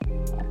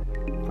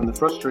From the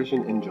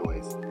frustration and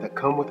joys that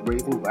come with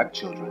raising Black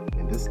children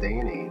in this day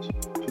and age,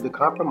 to the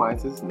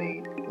compromises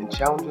made and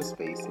challenges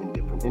faced in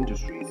different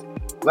industries,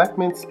 Black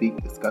Men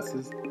Speak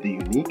discusses the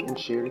unique and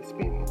shared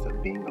experience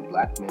of being a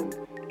Black man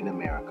in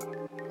America.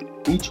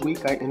 Each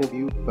week I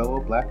interview fellow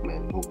Black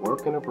men who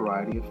work in a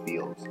variety of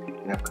fields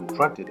and have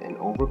confronted and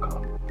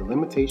overcome the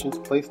limitations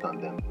placed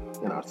on them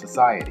in our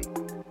society.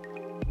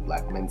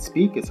 Black Men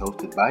Speak is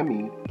hosted by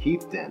me,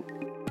 Keith Dent.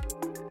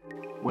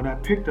 When I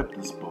picked up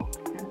this book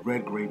and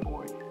read Gray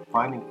Boy,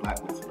 Finding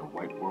Blackness in a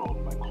White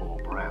World by Cole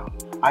Brown,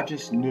 I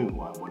just knew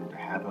I wanted to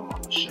have him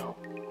on the show.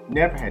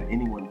 Never had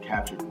anyone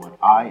captured what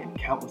I and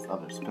countless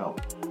others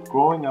felt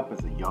growing up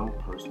as a young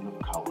person of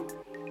color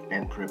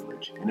and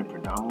privilege in a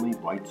predominantly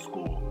white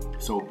school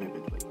so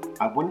vividly.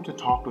 I wanted to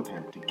talk with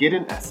him to get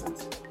an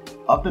essence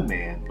of the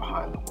man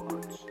behind the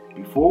words.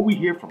 Before we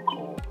hear from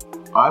Cole,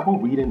 I will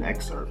read an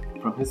excerpt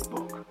from his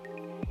book.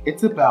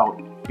 It's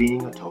about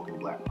being a token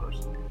Black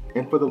person.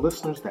 And for the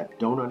listeners that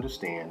don't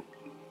understand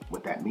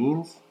what that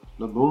means,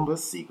 Lumumba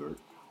Sigurd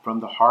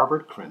from the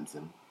Harvard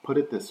Crimson put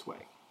it this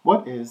way.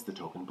 What is the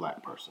token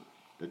Black person?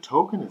 The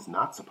token is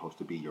not supposed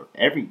to be your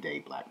everyday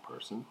Black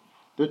person.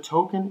 The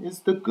token is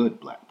the good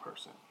Black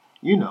person.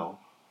 You know,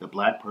 the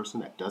Black person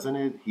that doesn't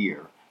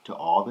adhere to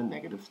all the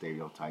negative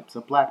stereotypes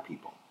of Black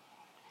people.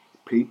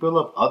 People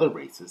of other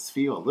races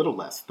feel a little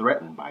less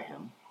threatened by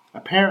him.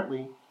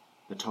 Apparently,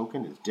 the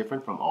token is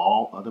different from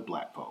all other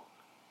Black folk.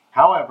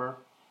 However,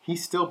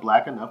 he's still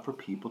Black enough for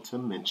people to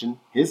mention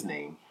his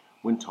name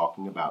when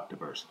talking about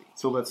diversity.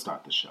 So let's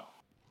start the show.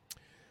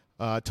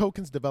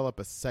 Tokens develop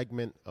a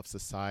segment of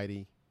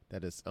society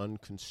that is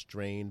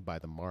unconstrained by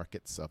the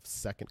markets of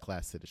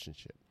second-class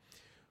citizenship.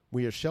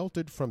 We are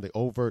sheltered from the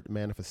overt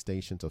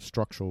manifestations of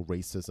structural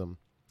racism.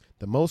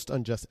 The most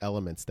unjust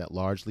elements that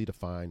largely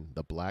define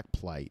the Black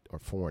plight are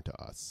foreign to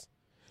us.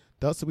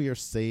 Thus, we are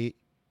saved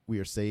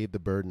the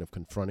burden of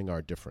confronting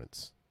our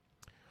difference.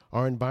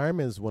 Our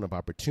environment is one of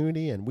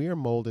opportunity, and we are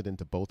molded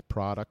into both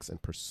products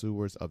and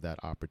pursuers of that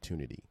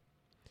opportunity.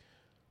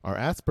 Our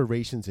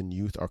aspirations in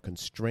youth are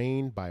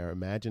constrained by our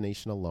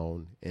imagination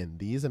alone, and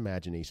these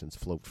imaginations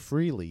float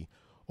freely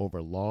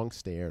over long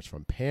stares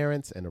from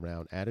parents and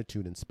around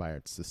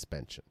attitude-inspired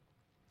suspension.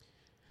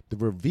 The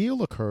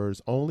reveal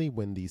occurs only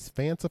when these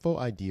fanciful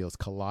ideals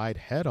collide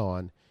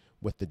head-on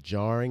with the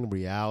jarring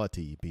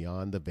reality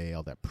beyond the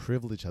veil that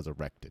privilege has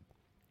erected.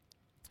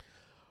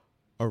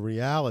 A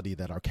reality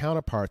that our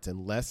counterparts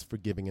in less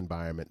forgiving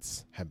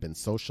environments have been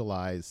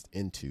socialized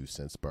into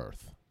since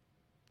birth.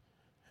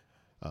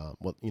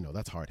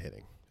 That's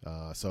hard-hitting.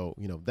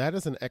 That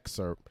is an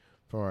excerpt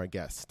from our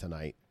guest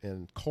tonight.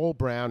 And Cole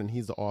Brown, and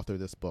he's the author of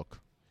this book.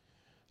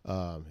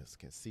 As you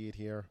can see it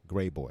here,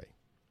 Gray Boy.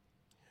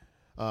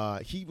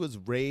 He was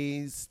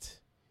raised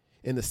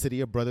in the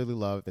city of brotherly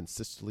love and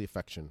sisterly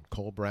affection.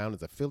 Cole Brown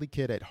is a Philly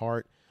kid at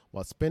heart.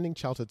 While spending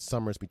childhood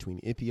summers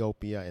between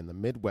Ethiopia and the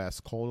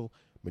Midwest, Cole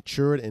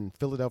matured in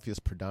Philadelphia's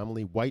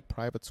predominantly white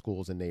private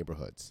schools and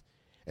neighborhoods,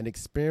 an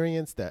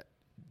experience that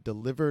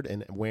delivered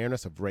an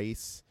awareness of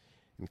race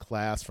and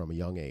class from a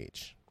young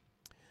age.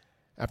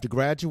 After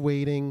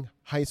graduating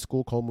high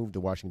school, Cole moved to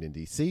Washington,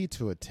 D.C.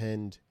 to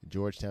attend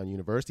Georgetown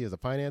University as a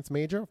finance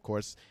major. Of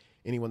course,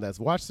 anyone that's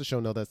watched the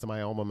show knows that's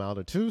my alma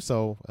mater too,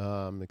 so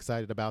I'm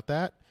excited about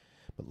that.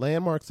 But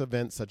landmark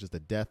events such as the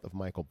death of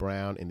Michael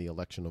Brown and the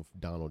election of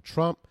Donald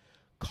Trump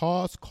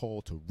caused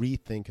Cole to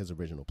rethink his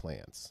original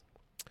plans.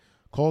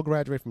 Cole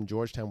graduated from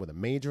Georgetown with a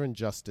major in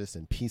justice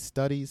and peace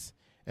studies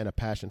and a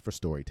passion for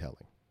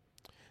storytelling.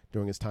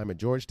 During his time at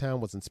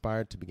Georgetown, was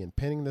inspired to begin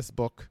penning this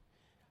book,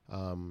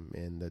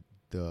 and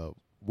the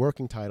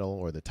working title,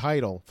 or the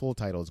title, full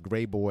title, is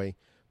Gray Boy,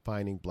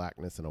 Finding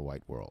Blackness in a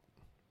White World.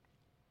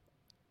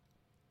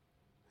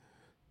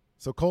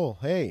 So Cole,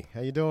 hey, how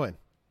you doing?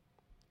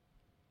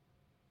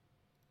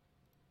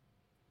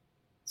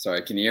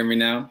 Sorry, can you hear me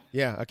now?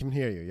 Yeah, I can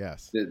hear you,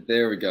 yes.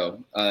 There we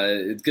go.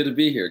 It's good to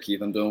be here,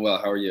 Keith. I'm doing well.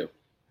 How are you?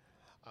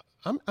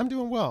 I'm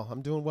doing well.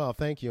 I'm doing well.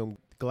 Thank you. I'm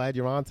glad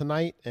you're on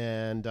tonight.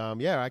 And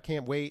I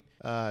can't wait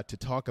to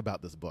talk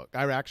about this book.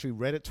 I actually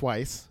read it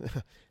twice.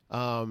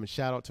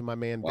 Shout out to my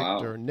man, wow.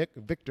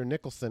 Victor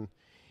Nicholson,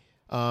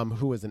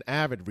 who is an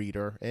avid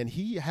reader. And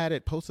he had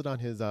it posted on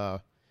his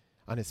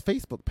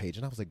Facebook page.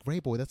 And I was like,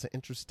 Gray Boy, that's an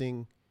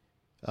interesting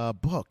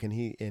book. And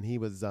he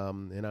was,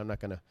 and I'm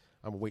going to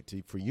wait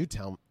for you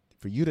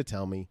to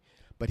tell me.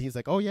 But he's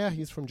like, oh, yeah,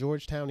 he's from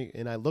Georgetown.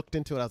 And I looked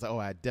into it. I was like, oh,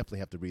 I definitely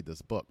have to read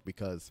this book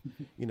because,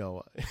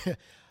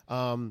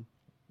 being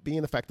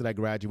the fact that I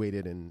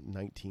graduated in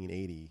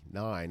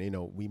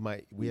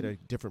 1989, we had a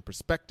different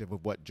perspective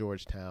of what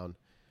Georgetown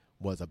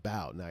was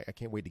about. And I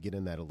can't wait to get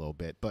in that a little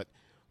bit. But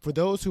for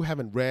those who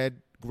haven't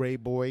read Gray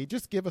Boy,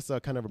 just give us a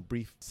kind of a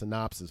brief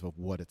synopsis of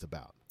what it's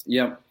about.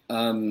 Yeah.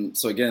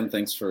 So again,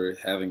 thanks for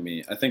having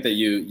me. I think that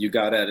you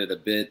got at it a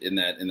bit in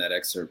that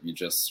excerpt you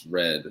just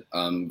read.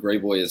 Gray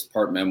Boy is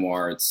part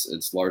memoir.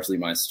 It's largely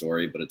my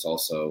story, but it's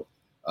also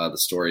the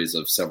stories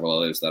of several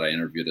others that I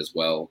interviewed as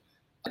well.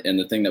 And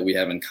the thing that we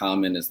have in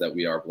common is that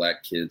we are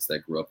Black kids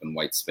that grew up in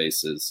white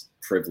spaces,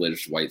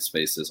 privileged white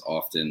spaces,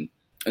 often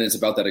And it's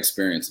about that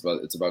experience.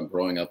 It's about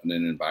growing up in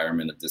an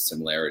environment of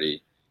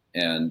dissimilarity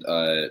and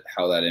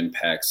how that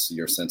impacts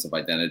your sense of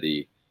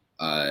identity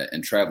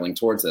and traveling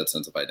towards that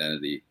sense of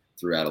identity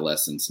through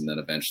adolescence and then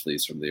eventually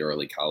sort of the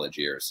early college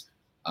years.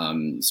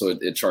 So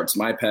it charts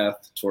my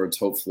path towards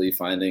hopefully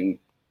finding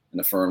an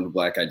affirmed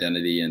Black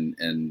identity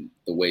and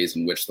the ways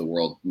in which the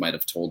world might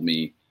have told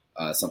me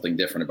something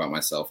different about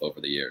myself over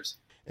the years.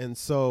 And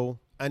so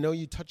I know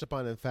you touched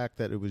upon the fact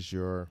that it was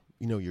your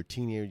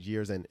teenage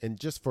years, and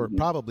just for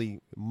probably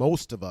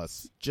most of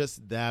us,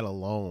 just that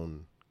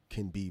alone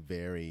can be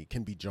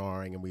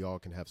jarring, and we all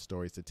can have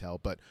stories to tell.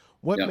 But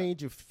what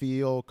made you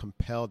feel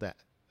compelled to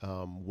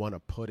want to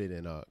put it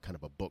in a kind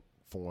of a book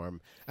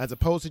form as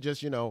opposed to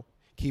just,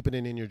 keeping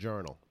it in your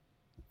journal?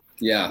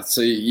 Yeah,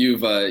 so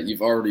you've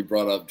already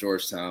brought up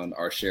Georgetown,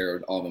 our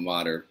shared alma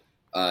mater.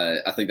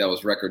 I think that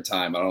was record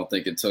time. I don't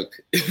think it took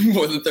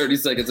more than 30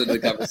 seconds into the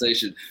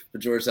conversation for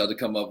Georgetown to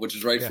come up, which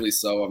is rightfully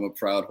so. I'm a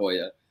proud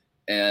Hoya.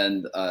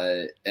 And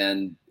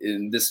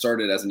this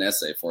started as an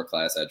essay for a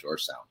class at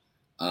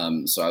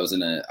Georgetown. So I was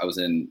in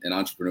an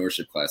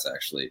entrepreneurship class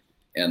actually,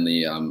 and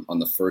on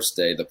the first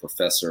day, the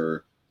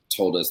professor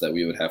told us that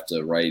we would have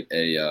to write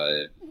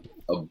a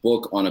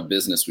book on a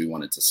business we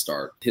wanted to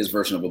start. His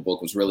version of a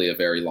book was really a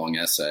very long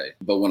essay,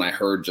 but when I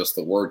heard just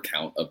the word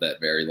count of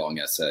that very long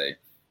essay,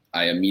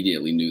 I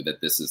immediately knew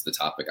that this is the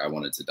topic I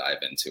wanted to dive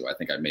into. I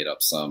think I made up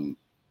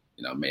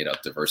made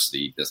up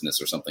diversity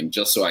business or something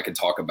just so I could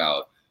talk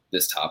about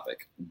this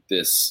topic.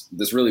 This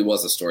really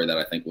was a story that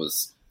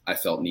I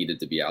felt needed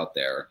to be out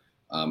there.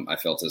 I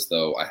felt as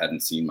though I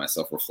hadn't seen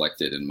myself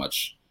reflected in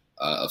much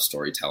of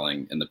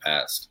storytelling in the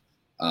past.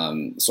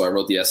 So I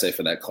wrote the essay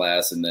for that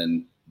class and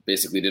then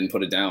basically didn't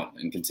put it down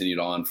and continued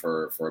on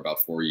for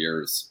about 4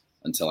 years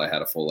until I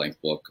had a full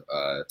length book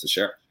to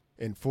share.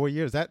 In 4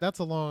 years, that's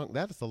a long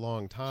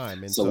time.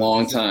 And it's a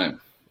long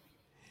time.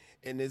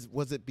 And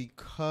was it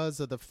because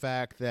of the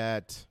fact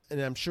that, and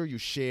I'm sure you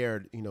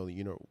shared,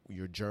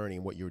 your journey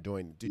and what you were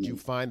doing. Did you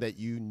find that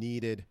you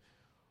needed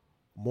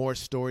more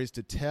stories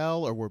to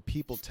tell, or were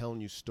people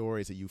telling you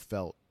stories that you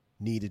felt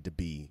needed to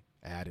be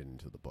added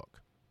into the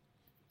book?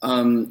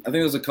 I think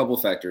there's a couple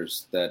of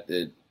factors that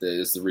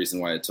is the reason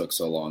why it took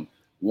so long.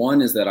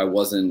 One is that I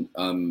wasn't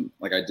I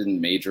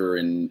didn't major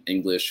in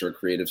English or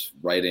creative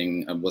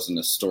writing. I wasn't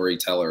a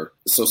storyteller.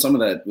 So some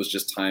of that was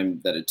just time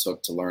that it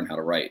took to learn how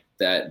to write.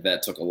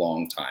 That took a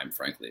long time,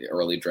 frankly.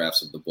 Early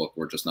drafts of the book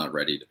were just not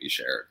ready to be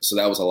shared. So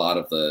that was a lot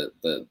of the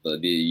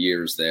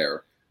years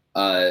there.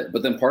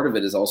 But then part of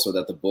it is also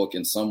that the book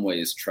in some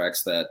ways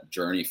tracks that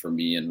journey for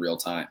me in real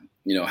time.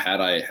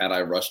 Had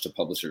I rushed to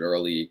publish it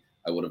early,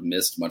 I would have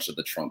missed much of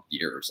the Trump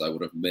years. I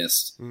would have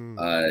missed, some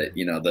of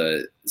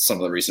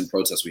the recent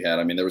protests we had.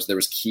 I mean, there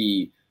was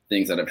key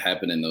things that have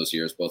happened in those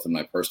years, both in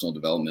my personal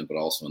development, but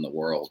also in the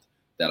world,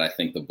 that I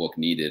think the book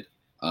needed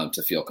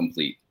to feel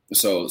complete.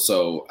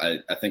 So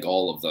I think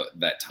all of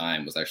that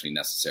time was actually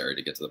necessary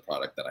to get to the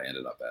product that I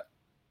ended up at.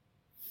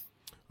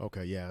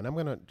 Okay, yeah, and I'm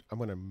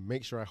gonna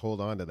make sure I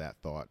hold on to that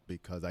thought,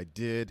 because I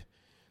did,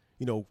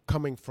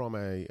 coming from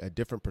a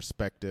different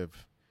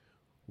perspective,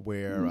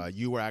 where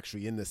you were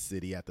actually in the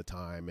city at the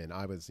time, and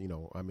I was,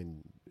 I'm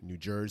in New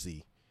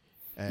Jersey,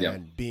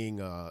 and being,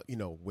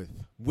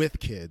 with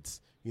kids,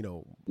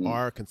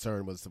 our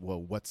concern was, well,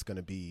 what's going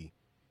to be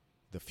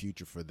the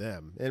future for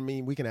them? I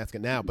mean, we can ask it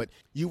now, but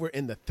you were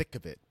in the thick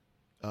of it,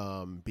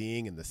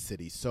 being in the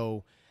city.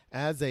 So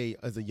as a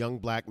young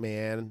Black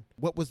man,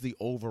 what was the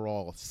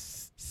overall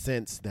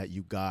sense that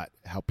you got,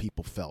 how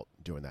people felt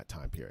during that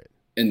time period?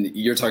 And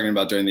you're talking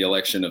about during the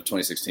election of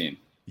 2016?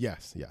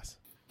 Yes.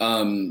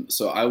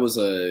 So I was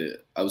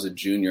a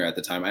junior at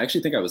the time. I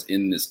actually think I was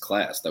in this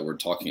class that we're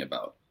talking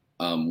about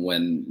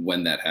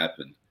when that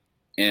happened.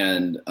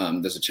 And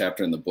there's a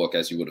chapter in the book,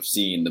 as you would have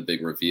seen, the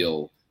big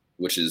reveal,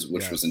 which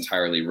was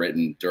entirely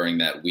written during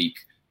that week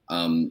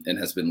and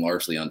has been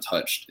largely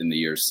untouched in the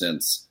years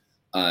since.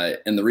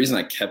 And the reason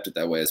I kept it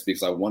that way is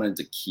because I wanted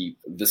to keep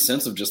the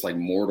sense of just like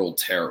mortal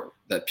terror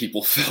that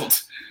people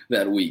felt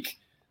that week,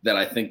 that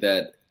I think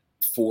that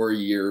 4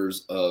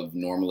 years of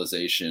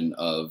normalization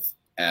of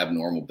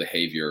abnormal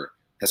behavior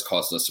has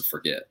caused us to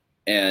forget.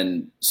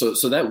 And so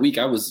that week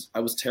I was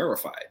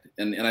terrified.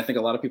 And I think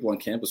a lot of people on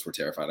campus were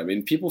terrified. I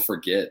mean, people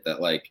forget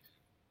that, like,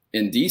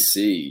 in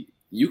DC,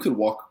 you could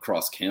walk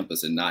across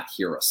campus and not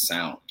hear a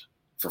sound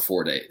for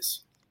 4 days.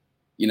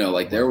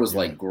 There was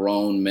like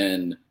grown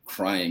men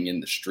crying in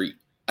the street.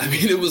 I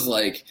mean, it was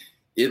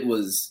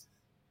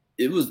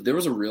there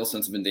was a real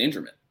sense of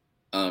endangerment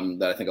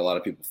that I think a lot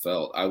of people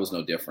felt. I was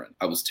no different.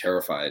 I was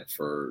terrified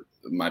for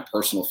my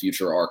personal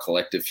future, our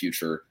collective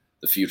future,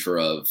 the future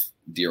of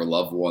dear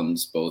loved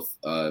ones, both,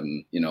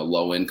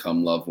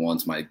 low-income loved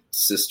ones, my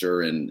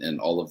sister, and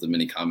all of the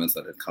many comments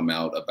that had come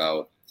out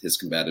about his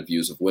combative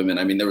views of women.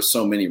 I mean, there were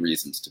so many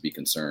reasons to be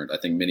concerned. I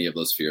think many of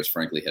those fears,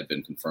 frankly, had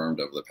been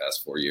confirmed over the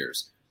past 4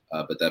 years.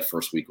 But that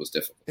first week was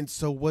difficult. And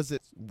so was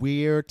it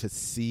weird to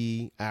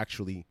see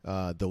actually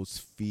those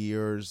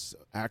fears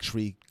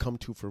actually come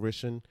to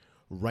fruition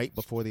right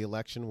before the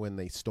election when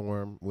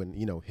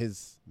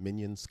his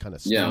minions kind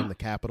of stormed the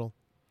Capitol?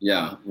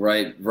 Yeah,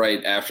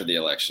 right after the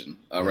election,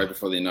 right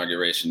before the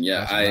inauguration.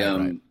 Yeah,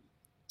 Right.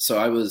 So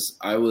I was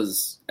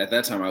at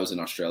that time I was in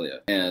Australia,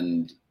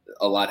 and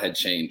a lot had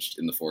changed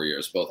in the 4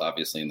 years, both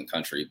obviously in the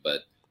country,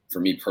 but for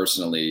me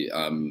personally,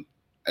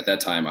 at that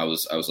time I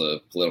was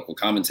a political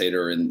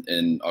commentator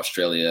in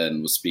Australia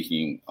and was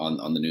speaking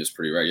on the news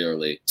pretty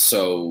regularly.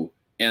 So,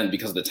 and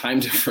because of the time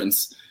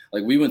difference,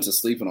 like we went to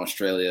sleep in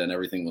Australia and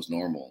everything was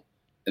normal,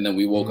 and then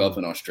we woke up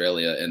in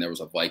Australia and there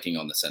was a Viking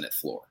on the Senate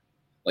floor.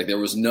 Like there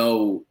was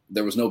no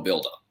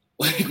buildup.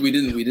 Like we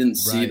didn't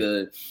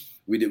see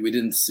we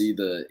didn't see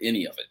the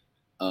any of it.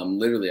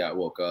 Literally, I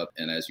woke up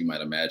and, as you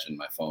might imagine,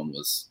 my phone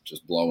was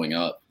just blowing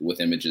up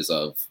with images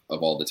of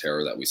all the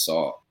terror that we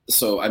saw.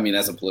 So, I mean,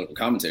 as a political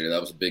commentator,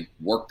 that was a big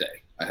work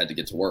day. I had to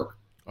get to work.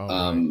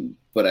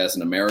 But as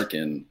an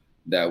American,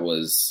 that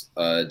was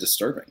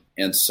disturbing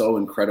and so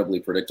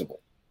incredibly predictable.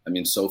 I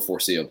mean, so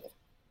foreseeable.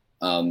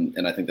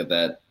 And I think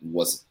that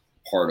was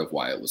part of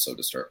why it was so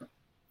disturbing.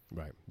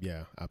 Right.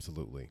 Yeah,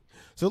 absolutely.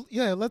 So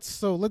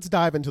let's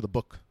dive into the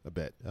book a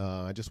bit.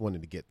 I just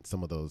wanted to get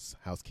some of those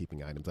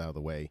housekeeping items out of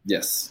the way.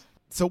 Yes.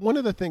 So one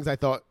of the things I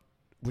thought,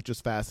 which was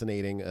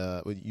fascinating,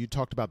 you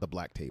talked about the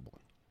black table.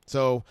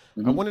 So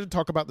I wanted to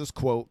talk about this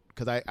quote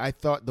because I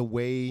thought the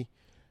way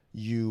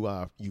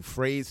you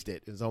phrased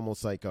it is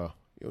almost like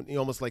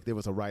there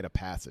was a rite of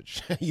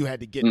passage you had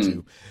to get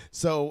to.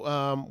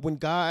 So when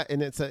guys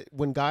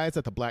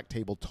at the black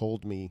table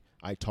told me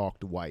I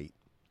talked white,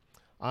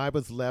 I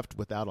was left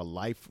without a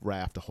life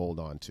raft to hold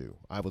on to.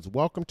 I was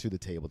welcomed to the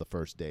table the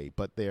first day,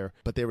 but their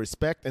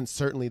respect and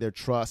certainly their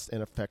trust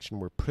and affection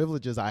were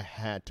privileges I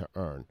had to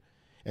earn.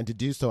 And to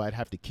do so, I'd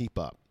have to keep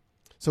up.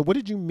 So what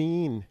did you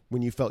mean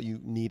when you felt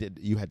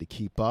you had to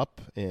keep up?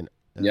 And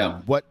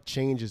what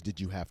changes did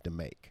you have to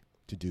make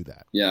to do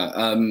that?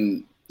 Yeah.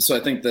 So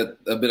I think that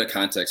a bit of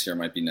context here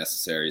might be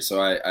necessary.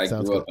 So I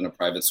grew up in a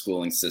private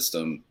schooling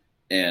system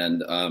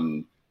and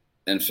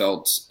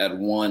felt at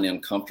one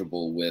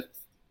uncomfortable with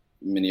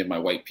many of my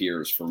white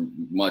peers for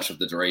much of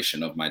the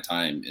duration of my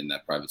time in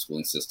that private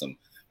schooling system.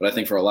 But I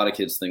think for a lot of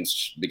kids,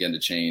 things began to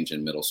change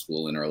in middle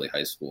school and early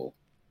high school.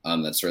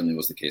 That certainly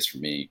was the case for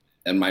me.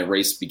 And my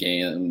race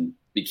became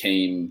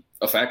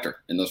a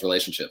factor in those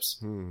relationships.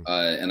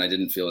 And I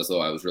didn't feel as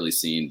though I was really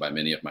seen by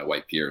many of my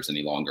white peers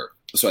any longer.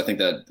 So I think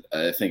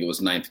it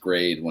was ninth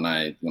grade when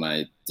I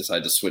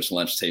decided to switch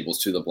lunch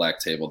tables to the black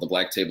table. The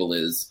black table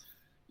is,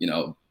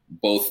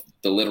 both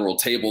the literal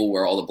table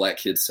where all the black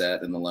kids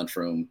sat in the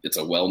lunchroom. It's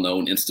a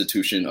well-known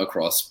institution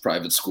across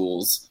private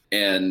schools.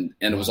 And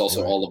it was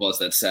also all of us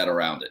that sat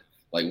around it.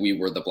 Like we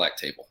were the black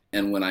table.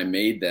 And when I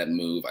made that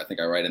move, I think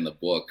I write in the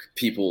book,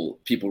 people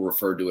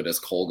referred to it as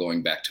Cole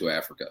going back to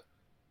Africa.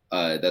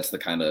 That's the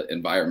kind of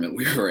environment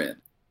we were in.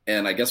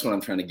 And I guess what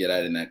I'm trying to get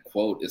at in that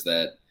quote is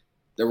that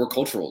there were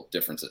cultural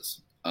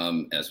differences,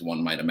 as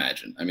one might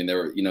imagine. I mean,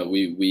 there were,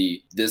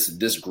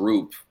 this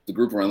group, the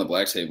group around the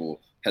black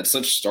table, had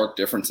such stark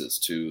differences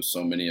to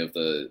so many of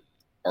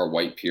our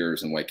white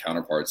peers and white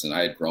counterparts. And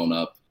I had grown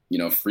up,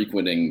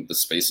 frequenting the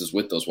spaces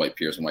with those white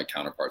peers and white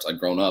counterparts. I'd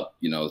grown up,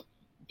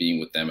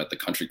 being with them at the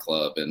country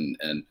club and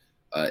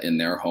in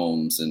their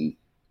homes. And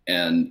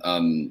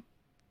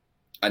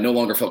I no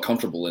longer felt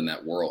comfortable in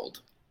that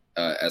world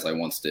as I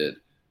once did.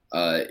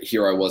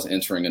 Here I was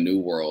entering a new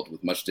world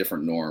with much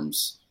different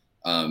norms,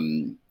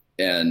 and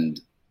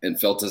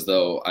felt as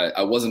though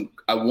I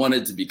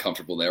wanted to be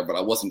comfortable there, but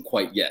I wasn't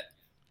quite yet.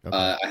 Okay.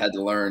 I had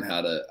to learn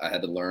how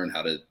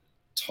to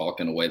talk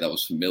in a way that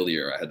was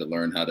familiar. I had to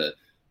learn how to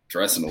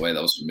dress in a way that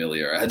was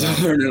familiar. I had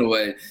to learn in a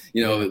way,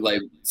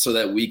 like so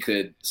that we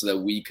could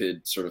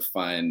sort of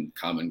find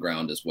common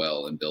ground as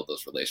well and build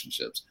those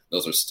relationships.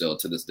 Those are still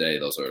to this day.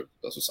 Those are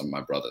some of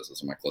my brothers.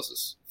 Those are my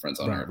closest friends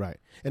on earth. Right.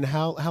 And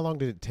how long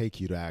did it take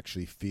you to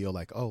actually feel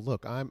like, oh,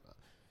 look, I'm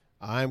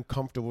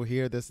comfortable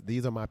here.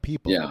 These are my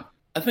people. Yeah,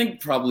 I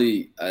think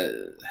probably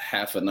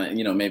half a night,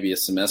 maybe a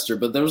semester.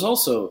 But there was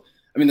also,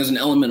 there's an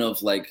element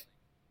of like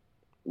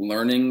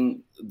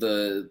learning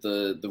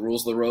the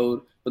rules of the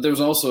road, but there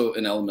was also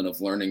an element of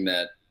learning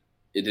that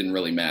it didn't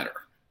really matter.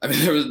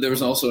 There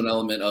was also an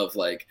element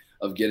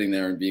of getting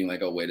there and being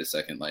like, oh, wait a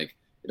second, like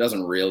it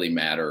doesn't really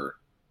matter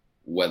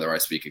whether I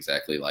speak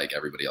exactly like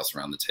everybody else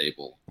around the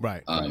table.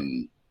 Right.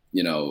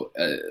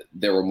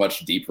 There were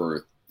much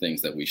deeper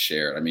things that we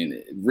shared.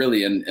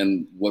 Really,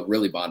 and what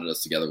really bonded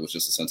us together was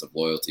just a sense of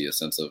loyalty, a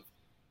sense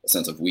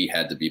of we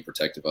had to be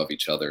protective of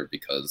each other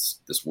because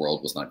this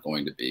world was not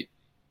going to be.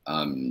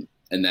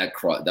 And that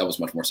was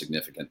much more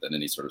significant than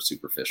any sort of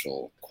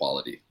superficial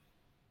quality.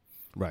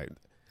 Right.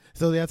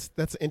 So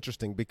that's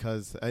interesting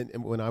because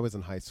when I was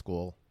in high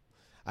school,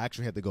 I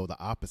actually had to go the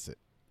opposite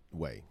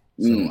way.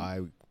 So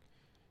I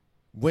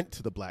went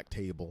to the black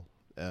table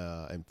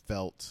and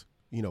felt,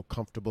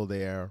 comfortable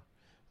there,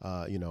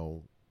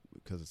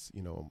 because,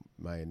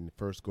 my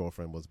first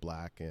girlfriend was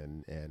black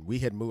and we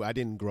had moved. I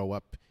didn't grow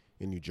up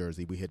in New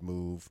Jersey. We had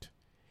moved.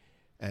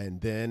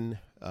 And then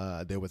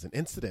there was an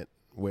incident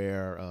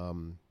where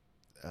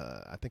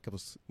I think it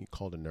was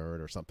called a nerd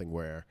or something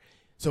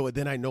so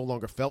then I no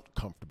longer felt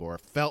comfortable or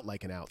felt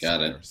like an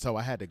outsider. So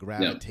I had to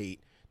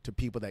gravitate to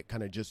people that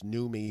kind of just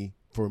knew me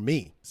for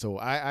me. So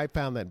I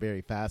found that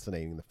very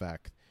fascinating, the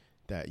fact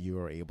that you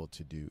were able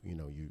to do,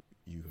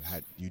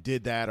 you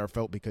did that or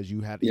felt because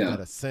you had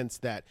a sense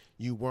that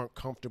you weren't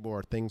comfortable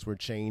or things were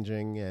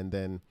changing. And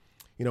then,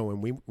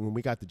 when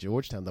we got to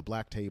Georgetown, the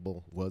Black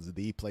Table was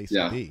the place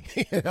to be,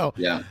 know,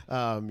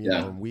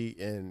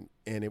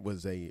 and it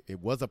was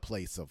a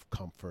place of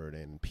comfort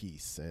and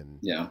peace, and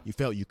you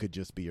felt you could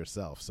just be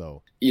yourself.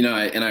 So,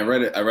 I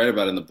write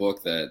about in the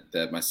book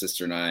that my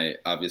sister and I,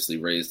 obviously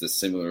raised as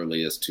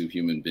similarly as two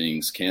human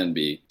beings can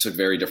be, took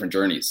very different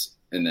journeys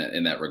in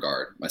that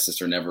regard. My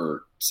sister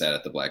never sat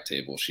at the Black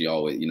Table. She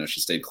always,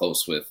 she stayed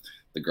close with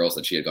the girls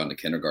that she had gone to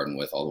kindergarten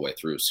with all the way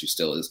through. She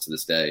still is to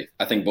this day.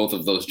 I think both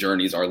of those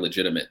journeys are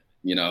legitimate.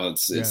 You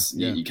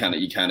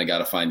kind of got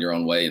to find your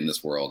own way in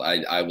this world.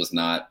 I was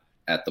not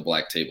at the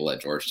Black Table at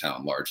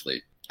Georgetown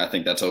largely. I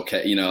think that's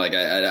okay.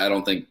 I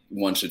don't think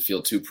one should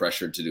feel too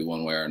pressured to do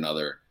one way or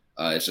another.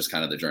 It's just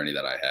kind of the journey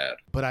that I had.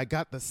 But I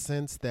got the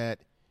sense that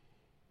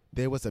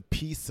there was a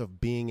piece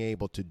of being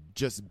able to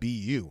just be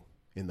you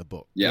in the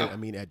book. Yeah. I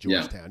mean, at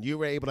Georgetown, you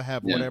were able to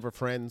have whatever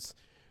friends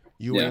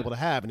you were able to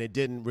have, and it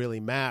didn't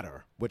really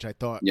matter, which I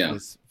thought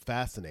was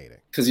fascinating.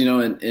 Because,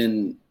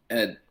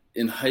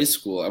 in high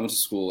school, I went to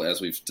school,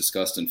 as we've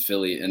discussed, in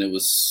Philly, and it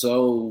was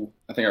so,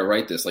 I think I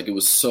write this, it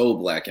was so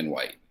black and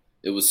white.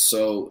 It was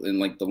so,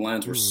 and the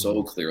lines were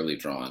so clearly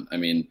drawn. I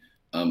mean,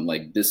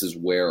 this is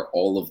where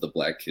all of the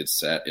Black kids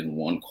sat in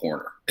one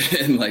corner.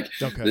 And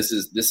this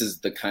is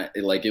the kind,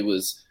 it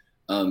was,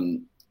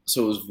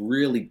 so it was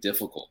really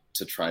difficult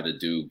to try to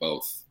do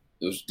both.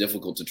 It was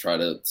difficult to try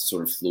to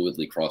sort of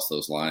fluidly cross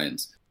those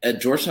lines.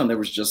 At Georgetown, there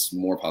was just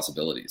more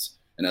possibilities.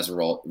 And as a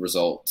result,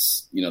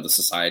 the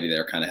society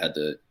there kind of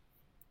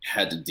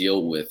had to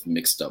deal with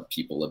mixed up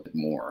people a bit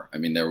more. I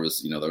mean, there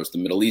was the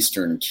Middle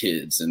Eastern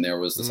kids, and there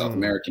was the South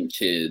American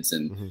kids,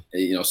 and,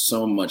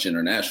 so much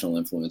international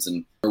influence.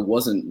 And there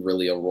wasn't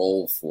really a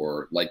role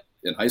for,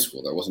 in high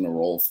school, there wasn't a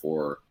role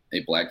for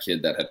a Black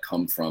kid that had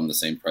come from the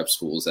same prep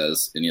schools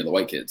as any of the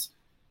white kids.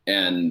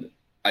 And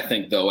I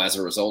think, though, as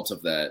a result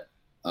of that,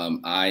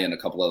 I and a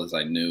couple others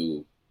I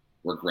knew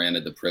were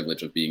granted the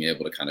privilege of being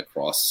able to kind of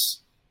cross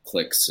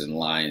cliques and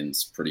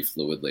lines pretty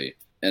fluidly.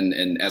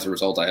 And as a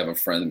result, I have a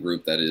friend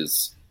group that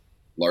is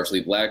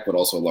largely Black, but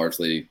also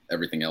largely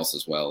everything else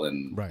as well.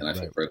 And I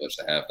feel privileged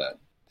to have that.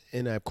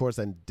 And of course,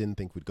 I didn't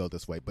think we'd go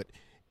this way, but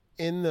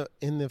in the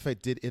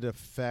effect, did it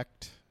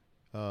affect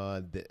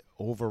the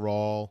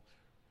overall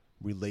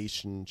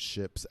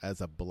relationships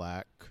as a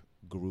Black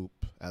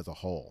group as a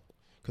whole?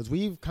 Because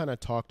we've kind of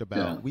talked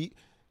about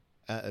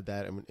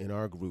that in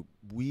our group,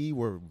 we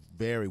were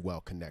very well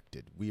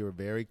connected. We were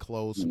very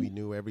close. We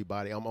knew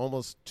everybody. I'm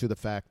almost to the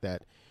fact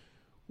that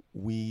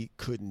we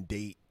couldn't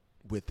date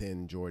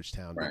within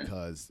Georgetown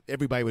because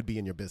everybody would be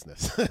in your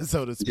business,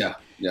 so to speak.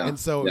 And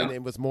so and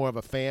it was more of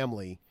a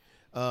family.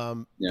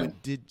 But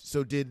did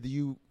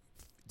you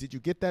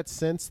get that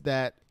sense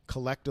that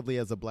collectively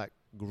as a Black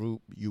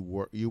group you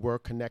were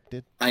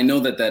connected? I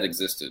know that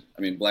existed.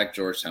 I mean, Black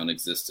Georgetown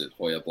existed.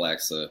 Hoya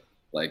Blacksa,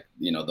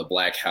 the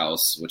Black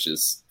House, which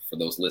is, for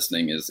those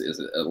listening, is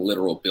a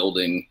literal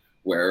building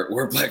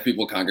where Black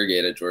people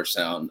congregate at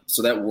Georgetown.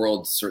 So that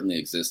world certainly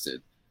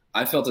existed.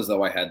 I felt as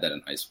though I had that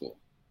in high school.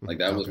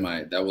 That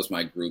was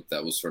my group.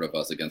 That was sort of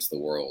us against the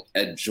world.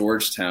 At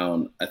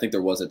Georgetown, I think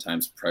there was at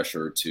times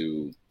pressure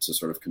to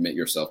sort of commit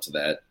yourself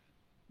to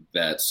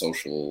that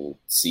social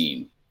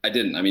scene. I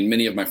didn't. I mean,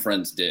 many of my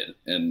friends did,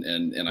 and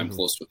I'm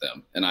close with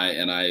them. And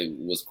I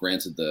was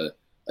granted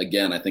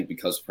I think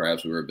because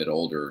perhaps we were a bit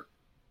older,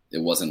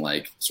 it wasn't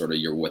sort of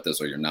you're with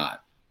us or you're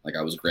not.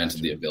 I was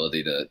granted the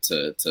ability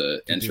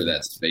to enter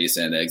that space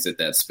and exit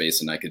that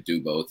space, and I could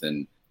do both.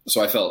 And so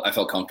I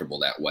felt comfortable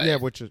that way. Yeah,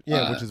 which is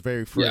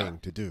very freeing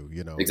to do.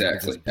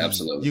 Exactly,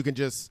 absolutely. You can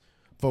just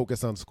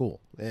focus on school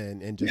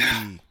and just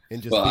be.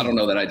 And just I don't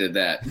know that I did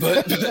that,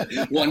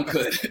 but one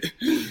could.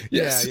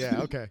 Yes. Yeah.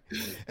 Okay.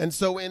 And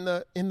so in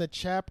the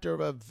chapter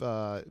of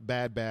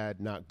Bad,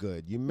 Not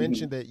Good, you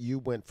mentioned that you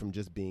went from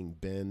just being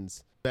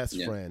Ben's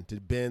best friend to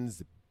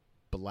Ben's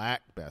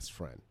Black best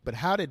friend. But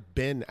how did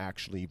Ben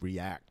actually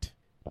react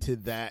to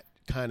that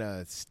kind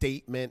of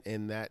statement,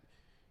 and that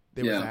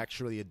there was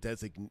actually a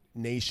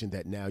designation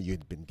that now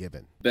you'd been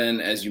given?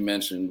 Ben, as you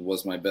mentioned,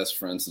 was my best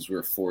friend since we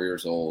were 4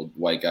 years old.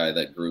 White guy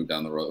that grew up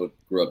down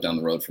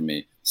the road from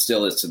me.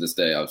 Still is to this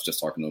day. I was just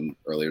talking to him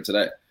earlier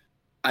today.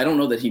 I don't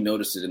know that he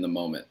noticed it in the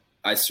moment.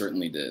 I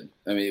certainly did.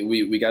 I mean,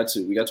 we got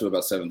to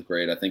about 7th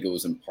grade. I think it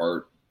was in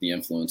part the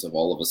influence of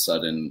all of a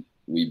sudden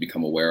we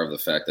become aware of the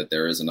fact that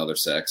there is another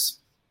sex,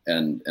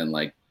 and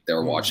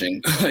they're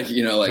watching.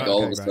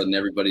 All of a sudden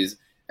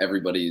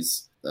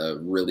everybody's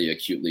really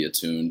acutely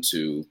attuned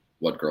to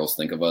what girls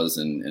think of us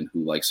and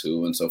who likes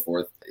who and so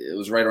forth. It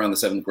was right around the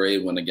 7th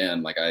grade when,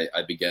 again,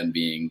 I began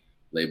being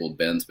labeled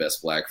Ben's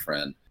best Black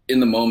friend. In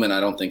the moment, I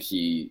don't think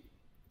he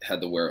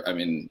had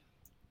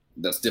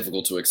that's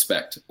difficult to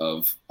expect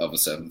of a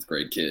 7th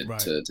grade kid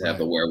to have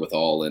the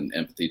wherewithal and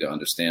empathy to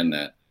understand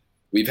that.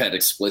 We've had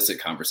explicit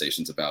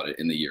conversations about it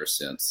in the years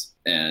since,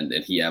 and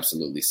he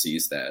absolutely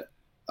sees that.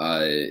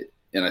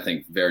 and I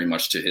think very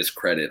much to his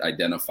credit,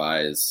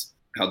 identifies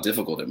how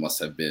difficult it must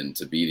have been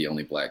to be the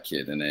only Black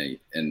kid in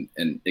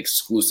an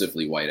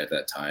exclusively white at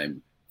that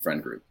time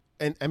friend group.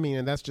 And I mean,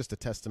 and that's just a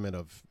testament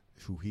of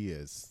who he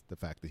is. The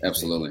fact that he's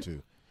Absolutely. able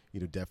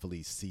to,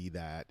 definitely see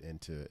that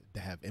and to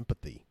have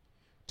empathy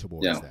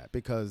towards that.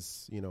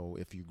 Because,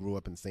 if you grew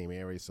up in the same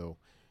area, so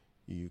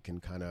you can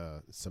kind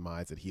of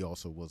surmise that he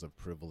also was of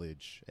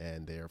privilege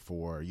and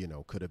therefore,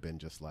 could have been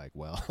just like,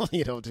 well,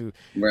 too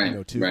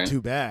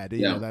bad.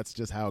 That's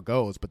just how it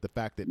goes. But the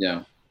fact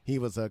that he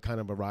was a kind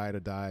of a ride or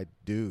die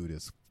dude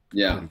is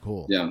pretty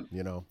cool. Yeah.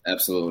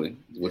 Absolutely.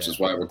 Which is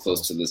why we're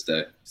close to this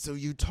day. So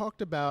you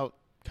talked about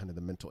kind of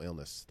the mental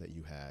illness that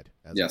you had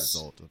as a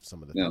result of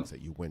some of the things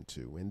that you went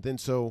to. And then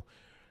so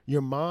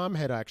your mom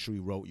had actually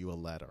wrote you a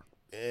letter.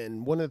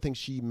 And one of the things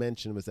she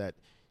mentioned was that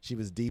she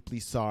was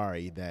deeply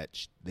sorry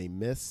that they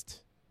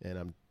missed, and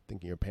I'm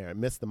thinking your parent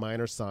missed the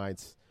minor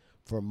signs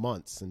for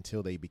months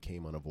until they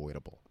became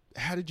unavoidable.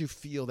 How did you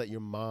feel that your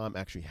mom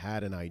actually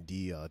had an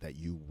idea that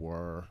you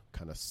were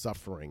kind of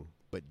suffering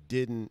but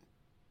didn't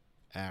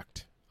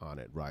act on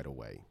it right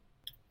away?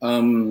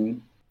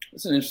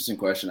 That's an interesting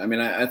question. I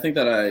mean, I think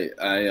that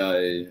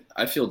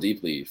I feel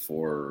deeply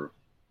for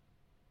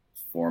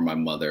my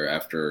mother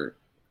after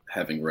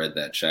having read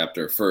that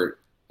chapter. For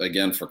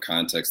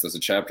context, there's a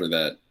chapter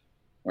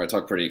where I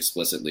talk pretty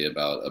explicitly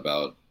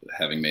about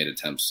having made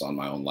attempts on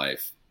my own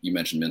life. You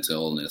mentioned mental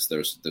illness.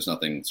 There's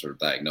nothing sort of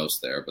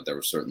diagnosed there, but there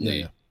were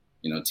certainly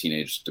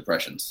teenage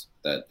depressions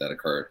that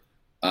occurred.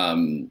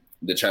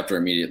 The chapter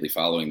immediately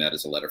following that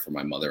is a letter from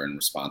my mother in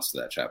response to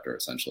that chapter,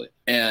 essentially.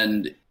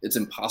 And it's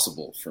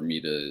impossible for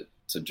me to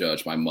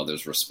judge my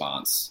mother's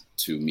response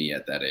to me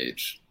at that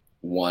age.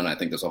 One, I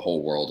think there's a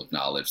whole world of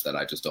knowledge that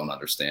I just don't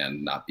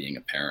understand, not being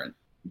a parent.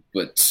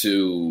 But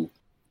two,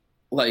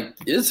 like,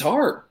 it's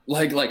hard.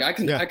 Like I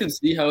can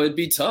see how it'd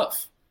be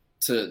tough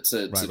to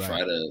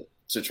try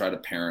to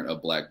parent a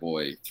Black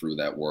boy through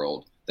that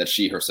world that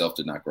she herself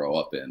did not grow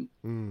up in.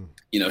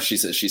 She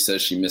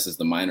says she misses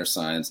the minor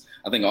signs.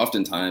 I think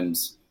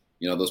oftentimes,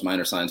 those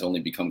minor signs only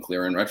become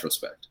clear in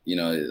retrospect.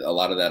 A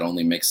lot of that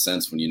only makes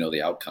sense when you know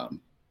the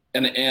outcome.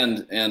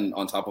 And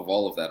on top of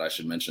all of that, I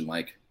should mention,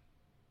 like,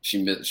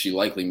 she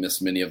likely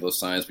missed many of those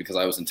signs because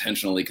I was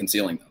intentionally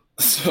concealing them.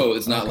 So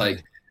it's not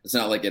like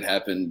it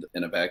happened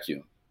in a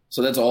vacuum.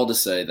 So that's all to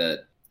say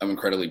that I'm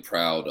incredibly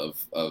proud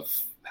of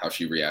how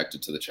she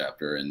reacted to the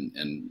chapter and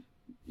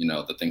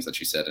the things that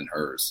she said in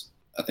hers.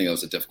 I think it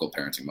was a difficult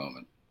parenting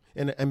moment.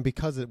 And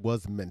because it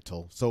was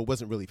mental, so it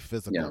wasn't really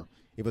physical.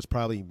 It was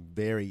probably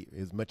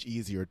is much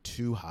easier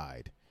to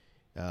hide.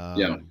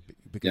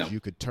 Because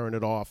you could turn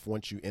it off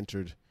once you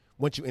entered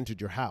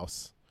your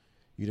house.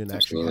 You didn't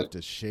actually have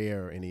to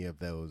share any of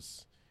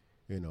those,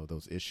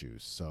 those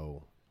issues.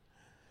 So,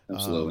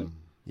 absolutely.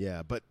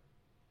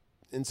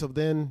 And so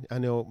then I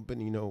know, but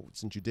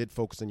since you did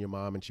focus on your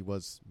mom and she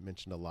was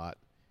mentioned a lot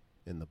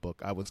in the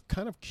book, I was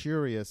kind of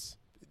curious,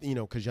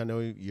 because I know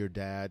your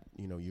dad,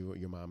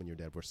 your mom and your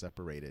dad were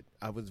separated.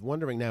 I was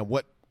wondering now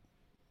what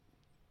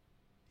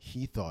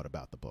he thought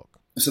about the book.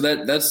 So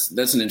that's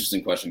an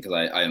interesting question,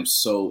 because I am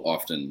so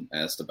often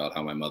asked about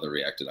how my mother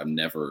reacted. I'm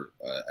never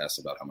asked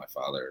about how my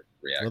father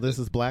reacted. Well, this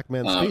is Black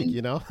Men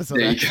Speak, So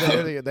there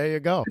you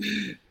go.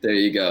 There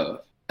you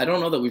go. I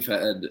don't know that we've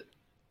had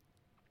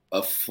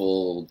a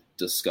full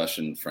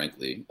discussion,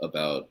 frankly,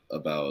 about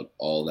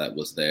all that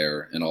was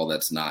there and all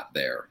that's not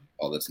there,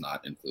 all that's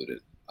not included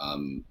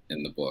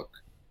in the book,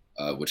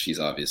 which he's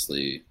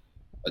obviously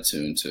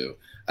attuned to.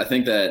 I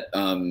think that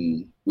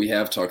we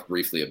have talked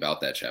briefly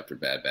about that chapter,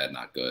 Bad, Bad,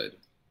 Not Good.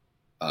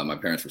 My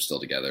parents were still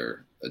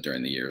together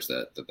during the years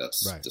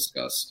that's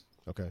discussed.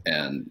 Okay.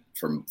 And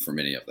for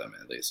many of them,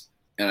 at least.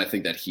 And I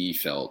think that he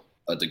felt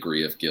a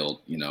degree of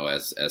guilt,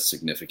 as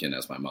significant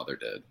as my mother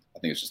did. I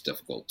think it's just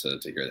difficult to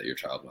hear that your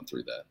child went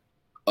through that.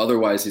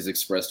 Otherwise, he's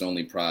expressed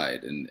only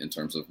pride in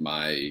terms of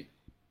my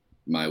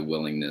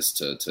willingness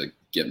to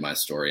get my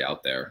story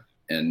out there.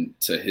 And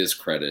to his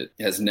credit,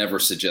 has never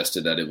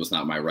suggested that it was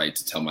not my right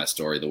to tell my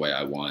story the way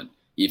I want,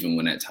 even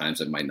when at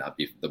times it might not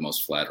be the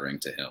most flattering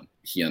to him.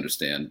 He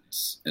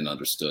understands and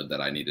understood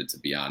that I needed to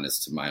be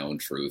honest to my own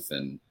truth,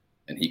 and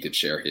he could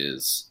share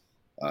his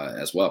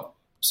as well.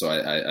 So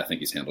I think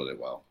he's handled it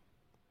well.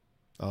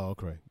 Oh,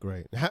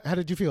 great. How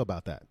did you feel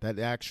about that? That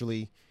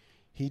actually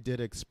he did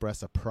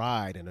express a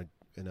pride and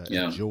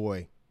a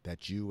joy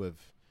that you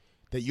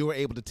were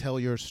able to tell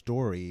your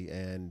story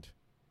and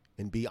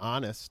be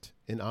honest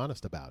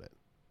about it.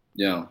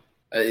 Yeah.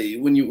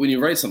 When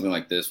you write something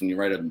like this, when you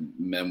write a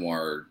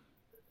memoir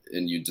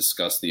and you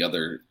discuss the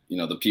other,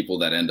 the people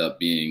that end up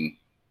being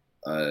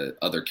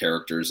other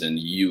characters in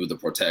the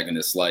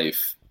protagonist's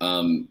life,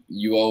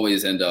 you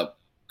always end up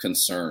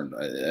concerned.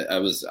 I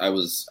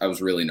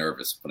was really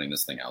nervous putting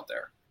this thing out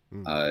there.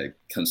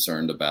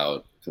 Concerned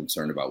about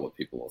what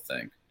people will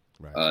think.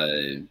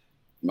 Right.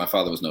 My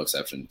father was no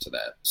exception to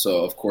that.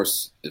 So of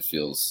course it's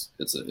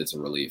a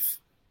relief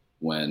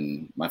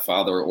when my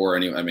father or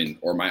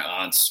my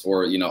aunts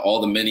or,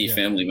 all the many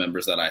family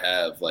members that I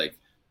have, like,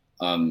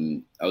 I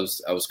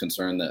was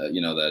concerned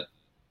that,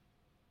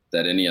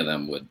 that any of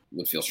them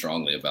would feel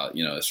strongly about,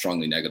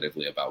 strongly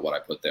negatively about what I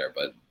put there.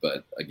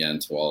 But again,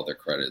 to all their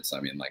credits, I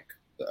mean, like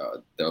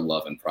their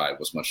love and pride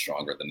was much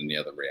stronger than any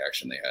other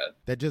reaction they had.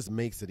 That just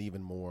makes it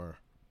even more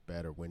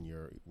better when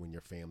your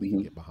family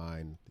can get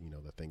behind,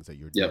 the things that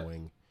you're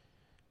doing,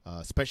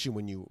 especially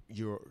when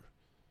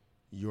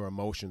your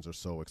emotions are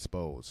so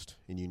exposed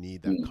and you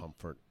need that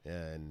comfort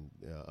and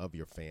of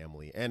your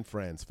family and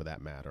friends, for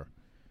that matter,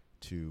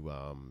 to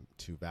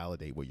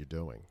validate what you're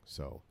doing.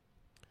 So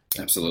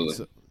absolutely.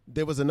 So,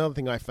 there was another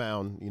thing I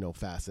found,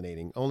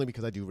 fascinating, only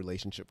because I do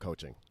relationship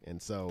coaching.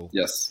 And so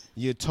yes,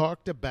 you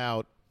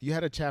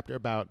had a chapter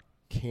about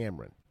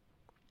Cameron.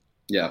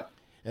 Yeah.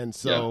 And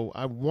so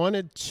I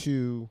wanted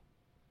to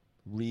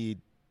read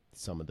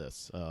some of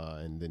this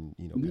and then,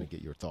 kind of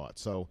get your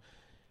thoughts. So,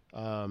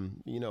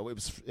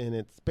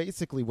 it's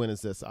basically, when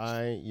is this?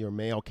 Your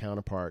male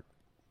counterpart,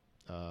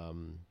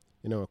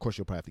 of course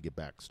you'll probably have to get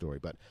backstory,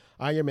 but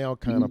your male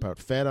counterpart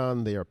fed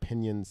on their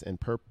opinions and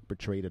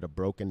perpetrated a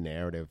broken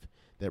narrative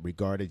that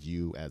regarded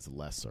you as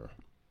lesser.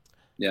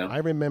 Yeah. I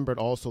remembered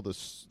also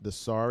the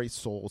sorry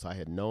souls I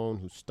had known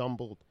who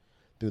stumbled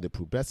through the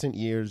pubescent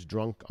years,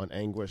 drunk on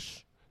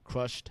anguish,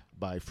 crushed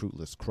by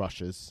fruitless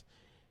crushes.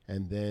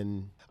 And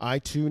then I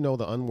too know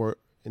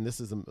and this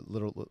is a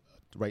little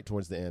right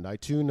towards the end, I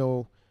too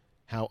know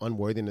how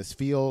unworthiness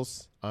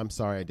feels. I'm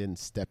sorry I didn't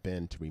step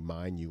in to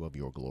remind you of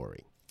your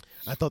glory.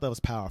 I thought that was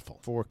powerful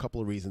for a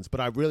couple of reasons, but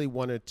I really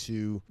wanted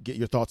to get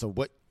your thoughts on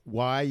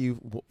why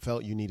you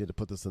felt you needed to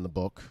put this in the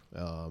book.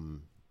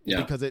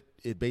 Because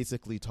it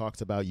basically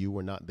talks about you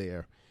were not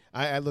there.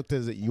 I looked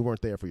at it, you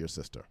weren't there for your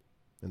sister.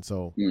 And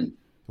so I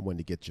wanted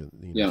to get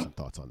some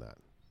thoughts on that.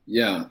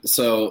 Yeah.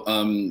 So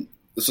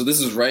this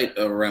is right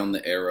around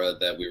the era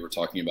that we were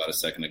talking about a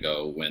second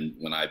ago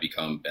when I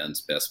become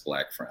Ben's best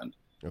Black friend.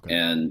 Okay.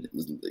 And,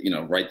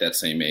 right that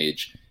same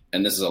age.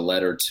 And this is a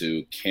letter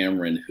to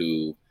Cameron,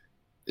 who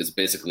is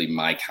basically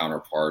my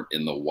counterpart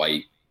in the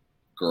white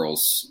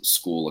girls'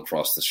 school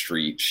across the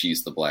street.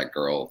 She's the Black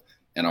girl.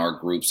 And our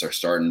groups are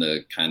starting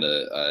to kind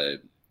of,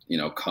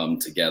 come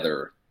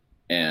together.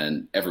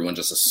 And everyone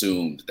just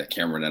assumed that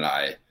Cameron and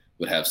I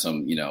would have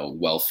some,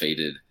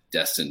 well-fated,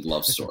 destined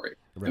love story.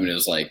 Right. I mean,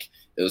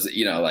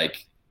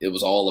 it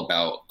was all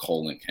about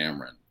Cole and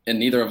Cameron. And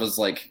neither of us,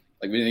 we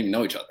didn't even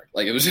know each other.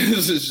 Like, it was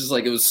just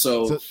like, it was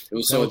so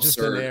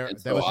absurd.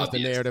 That was just the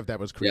narrative that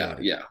was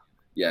created.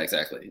 Yeah,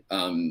 exactly.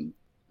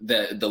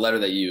 The letter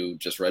that you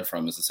just read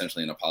from is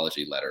essentially an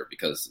apology letter,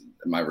 because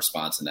my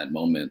response in that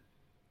moment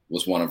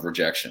was one of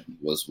rejection,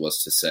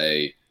 was to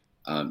say,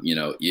 I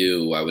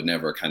would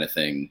never, kind of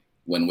thing,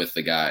 when with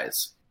the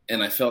guys.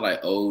 And I felt I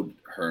owed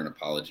her an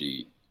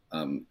apology,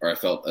 or I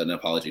felt an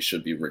apology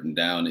should be written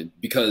down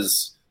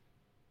because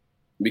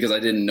I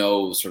didn't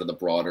know sort of the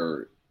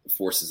broader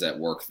forces at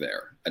work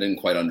there. I didn't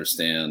quite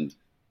understand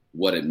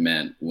what it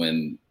meant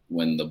when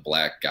the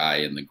Black guy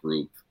in the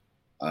group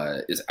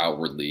is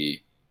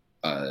outwardly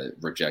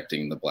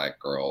rejecting the Black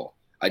girl.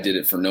 I did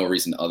it for no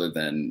reason other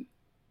than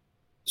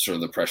sort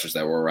of the pressures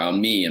that were around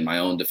me and my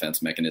own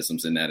defense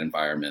mechanisms in that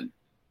environment,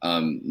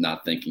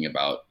 not thinking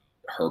about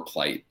her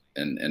plight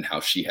and how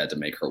she had to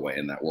make her way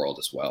in that world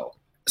as well.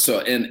 So,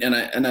 and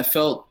I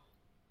felt,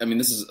 I mean,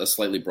 this is a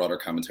slightly broader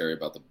commentary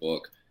about the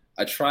book.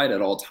 I tried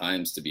at all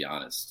times to be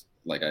honest.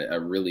 Like I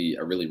really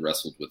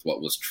wrestled with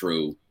what was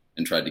true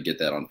and tried to get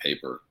that on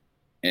paper.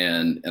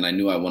 And I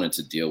knew I wanted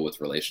to deal with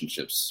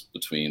relationships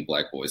between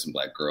Black boys and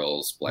Black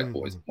girls, Black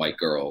boys and white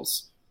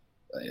girls,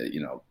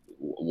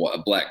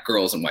 Black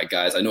girls and white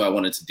guys. I knew I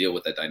wanted to deal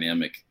with that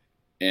dynamic,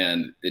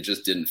 and it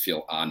just didn't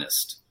feel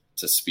honest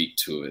to speak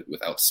to it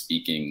without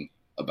speaking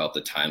about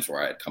the times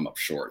where I had come up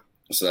short.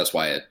 So that's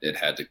why it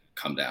had to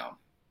come down.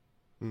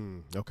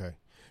 Okay.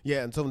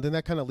 Yeah. And so then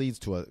that kind of leads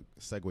to a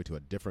segue to a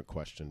different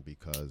question,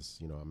 because,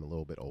 I'm a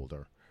little bit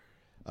older.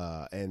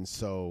 And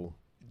so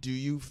do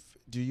you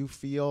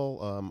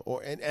feel,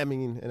 and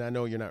I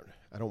know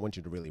I don't want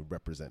you to really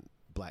represent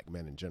Black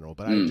men in general,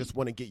 but I just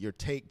want to get your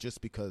take,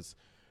 just because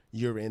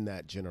you're in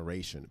that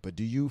generation. But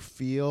do you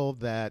feel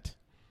that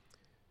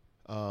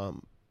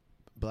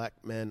Black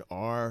men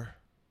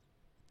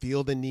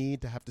feel the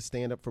need to have to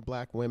stand up for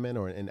Black women,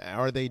 and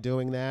are they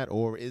doing that?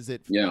 Or is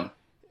it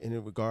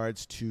in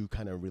regards to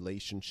kind of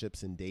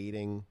relationships and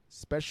dating,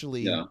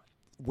 especially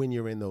when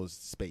you're in those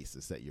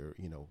spaces that you're,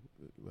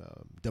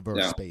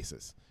 diverse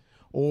spaces?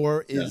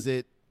 Or is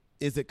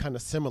it kind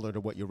of similar to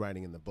what you're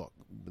writing in the book,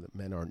 that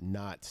men are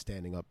not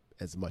standing up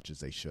as much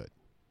as they should?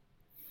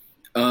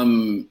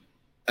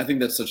 I think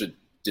that's such a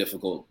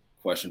difficult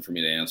question for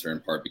me to answer, in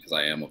part because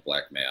I am a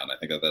Black man. I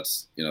think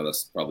that's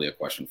probably a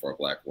question for a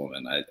Black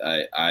woman.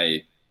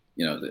 A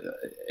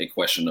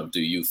question of,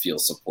 do you feel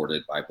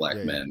supported by Black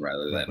men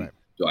rather than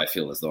do I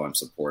feel as though I'm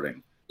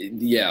supporting?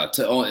 Yeah.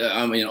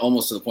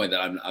 Almost to the point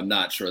that I'm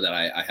not sure that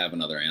I have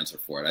another answer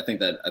for it. I think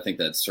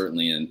that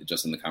certainly in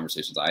the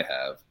conversations I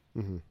have,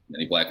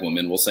 many Black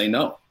women will say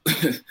no.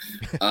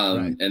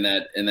 And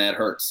that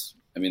hurts.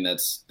 I mean,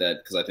 that's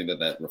because I think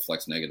that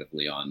reflects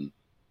negatively on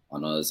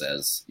us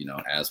as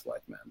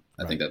Black men.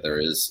 I think that there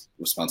is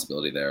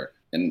responsibility there.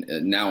 and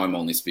now I'm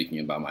only speaking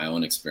about my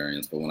own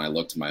experience, but when I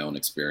look to my own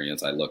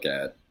experience, I look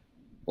at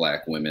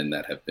Black women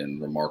that have been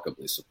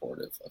remarkably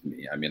supportive of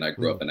me. I mean, I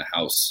grew up in a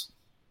house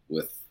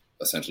with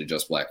essentially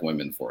just Black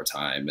women for a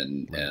time,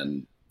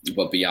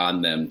 but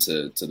beyond them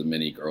to the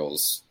many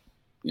girls,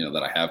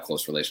 that I have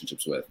close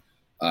relationships with,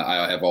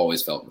 I have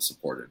always felt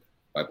supported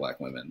by Black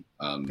women.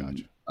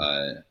 Gotcha.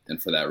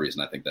 And for that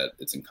reason, I think that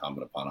it's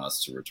incumbent upon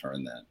us to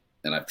return that.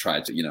 And I've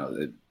tried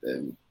to,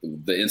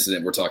 the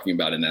incident we're talking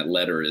about in that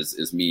letter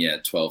is me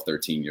at 12,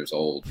 13 years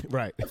old.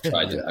 Right.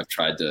 I've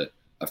tried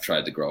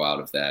to grow out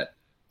of that,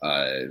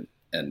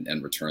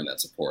 and return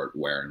that support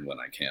where and when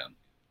I can.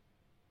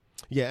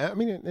 Yeah, I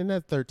mean, in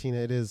that 13,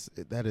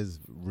 that is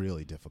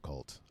really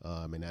difficult.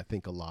 And I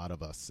think a lot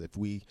of us, if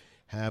we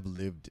have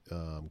lived,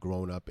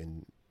 grown up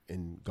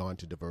and gone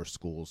to diverse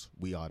schools,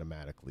 we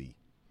automatically,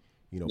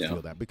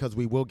 feel that, because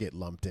we will get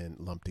lumped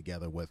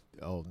together with,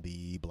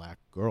 the Black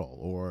girl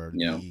or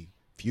the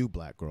few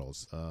Black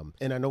girls.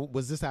 And I know,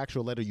 was this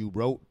actual letter you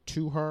wrote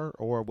to her,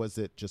 or was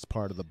it just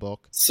part of the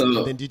book? So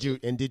and then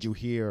did you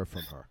hear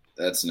from her?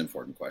 That's an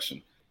important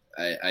question.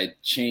 I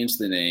changed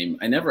the name.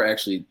 I never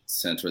actually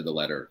sent her the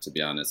letter, to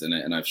be honest,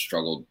 and I've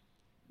struggled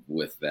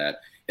with that,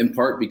 in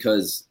part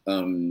because,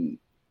 and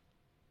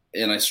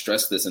I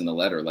stressed this in the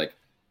letter, like,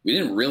 we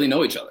didn't really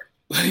know each other,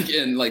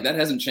 and that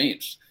hasn't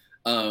changed.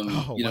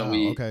 Wow,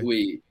 okay.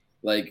 we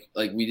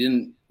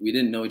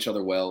didn't know each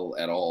other well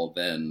at all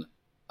then.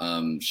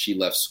 She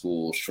left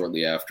school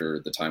shortly after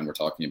the time we're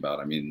talking about.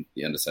 I mean,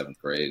 the end of 7th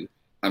grade.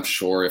 I'm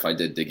sure if I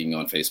did digging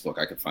on Facebook,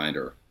 I could find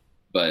her.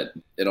 But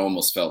it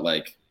almost felt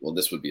like, well,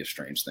 this would be a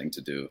strange thing to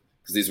do,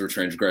 because these were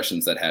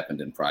transgressions that happened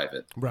in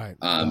private. Right.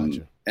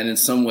 Gotcha. And in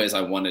some ways,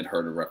 I wanted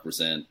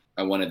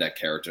that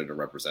character to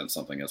represent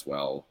something as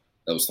well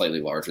that was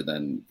slightly larger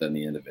than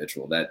the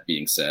individual. That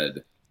being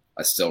said,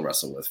 I still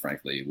wrestle with,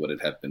 frankly, would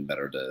it have been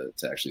better to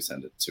actually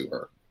send it to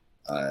her?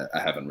 I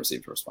haven't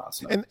received a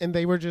response. No. And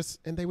they were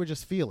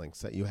just feelings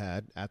that you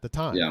had at the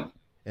time. Yeah.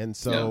 And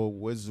so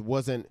it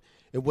wasn't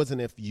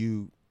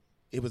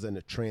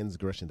a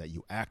transgression that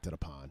you acted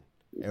upon.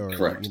 Or,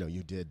 correct.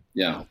 You did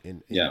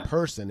in Yeah.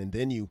 person, and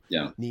then you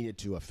needed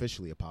to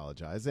officially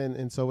apologize.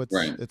 And so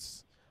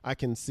it's I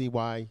can see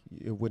why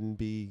it wouldn't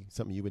be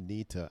something you would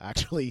need to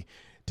actually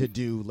to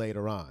do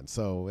later on.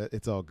 So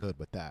it's all good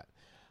with that.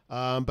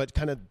 But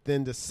kind of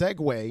then the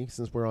segue,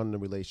 since we're on the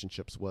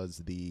relationships,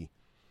 was the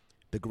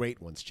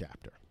Great Ones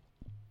chapter.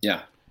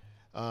 Yeah.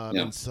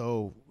 And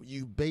so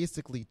you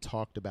basically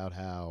talked about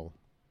how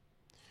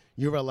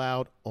you're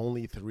allowed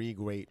only 3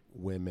 great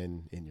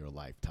women in your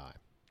lifetime.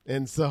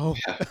 And so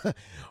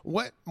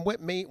what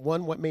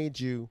made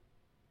you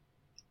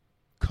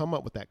come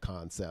up with that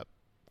concept,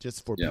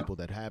 just for people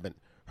that haven't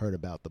heard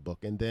about the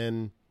book? And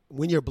then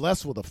when you're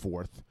blessed with a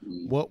 4th,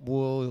 what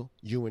will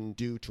you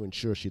do to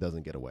ensure she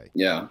doesn't get away?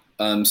 Yeah.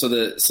 So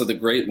the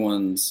Great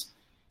Ones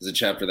is a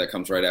chapter that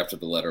comes right after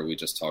the letter we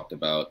just talked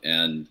about.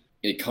 And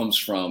it comes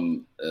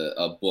from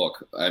a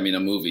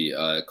movie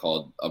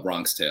called A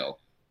Bronx Tale.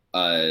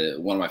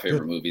 One of my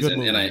favorite movies. Good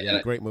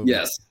movie. Great movie.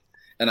 Yes.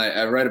 And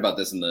I write about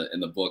this in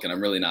the book, and I'm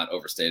really not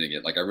overstating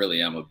it. Like, I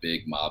really am a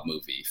big mob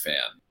movie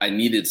fan. I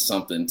needed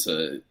something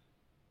to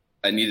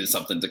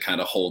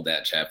kind of hold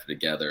that chapter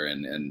together,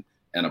 and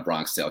A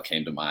Bronx Tale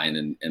came to mind.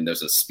 And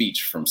there's a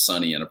speech from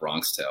Sonny in A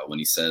Bronx Tale when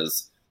he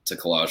says to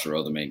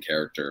Calogero, the main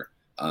character,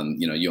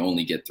 you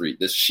only get 3.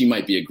 She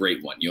might be a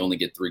great one. You only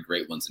get 3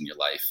 great ones in your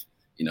life,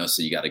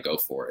 so you got to go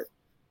for it.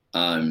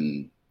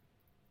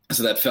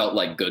 So that felt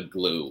like good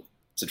glue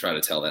to try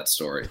to tell that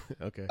story.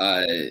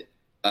 Okay.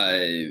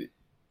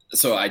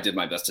 So I did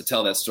my best to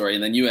tell that story.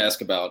 And then you ask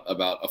about a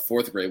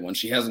 4th grade one.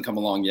 She hasn't come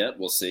along yet.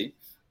 We'll see.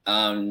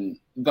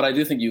 But I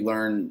do think you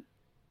learn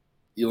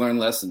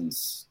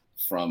lessons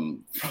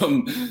from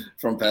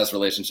past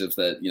relationships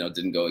that,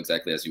 didn't go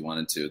exactly as you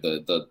wanted to.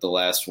 The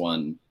last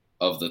one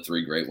of the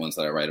 3 great ones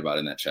that I write about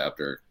in that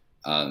chapter,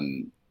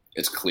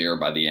 it's clear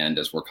by the end,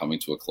 as we're coming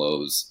to a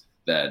close,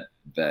 that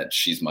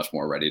she's much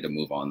more ready to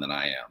move on than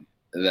I am.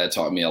 That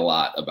taught me a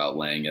lot about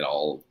laying it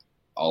all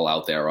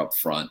out there up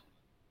front,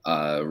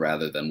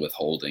 rather than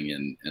withholding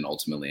and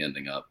ultimately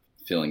ending up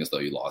feeling as though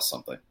you lost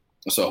something.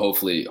 So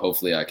hopefully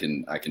I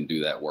can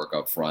do that work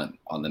up front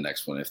on the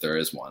next one, if there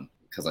is one,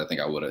 because I think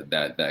I would have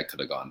that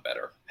could have gone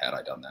better had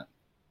I done that.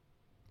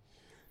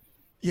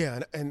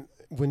 Yeah, and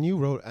when you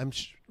wrote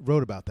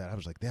about that, I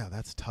was like, yeah,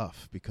 that's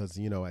tough, because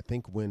I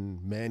think when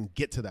men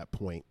get to that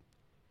point,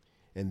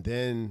 and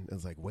then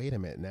it's like, wait a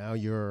minute, now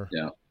you're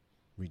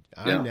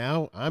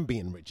I'm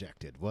being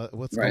rejected.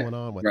 What's going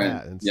on with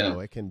that? And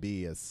so it can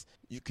be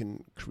you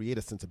can create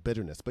a sense of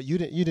bitterness, but you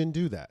didn't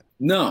do that.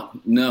 No.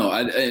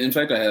 In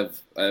fact, I have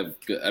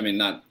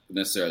not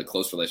necessarily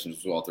close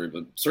relationships with all 3,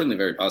 but certainly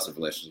very positive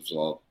relationships with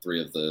all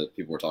 3 of the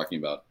people we're talking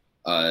about.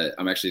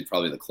 I'm actually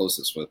probably the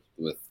closest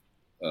with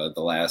the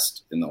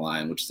last in the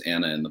line, which is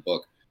Anna in the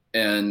book.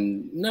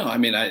 And no,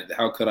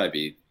 how could I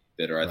be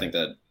bitter? I think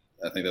that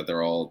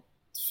they're all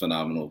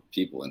phenomenal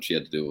people, and she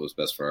had to do what was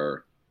best for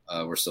her.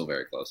 we're still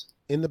very close.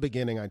 In the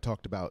beginning, I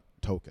talked about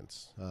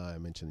tokens. I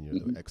mentioned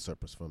the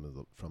excerpts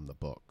from the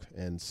book,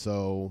 and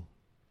so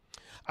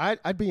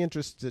I'd be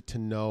interested to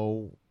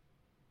know,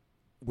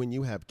 when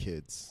you have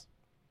kids,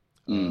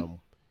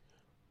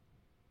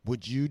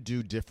 would you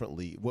do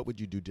differently? What would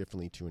you do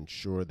differently to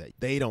ensure that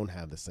they don't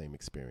have the same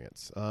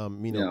experience?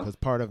 Because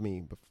part of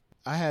me,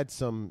 I had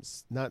some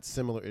not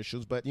similar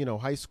issues, but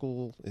high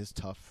school is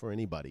tough for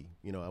anybody.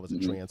 I was a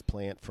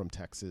transplant from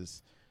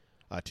Texas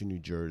to New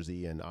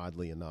Jersey, and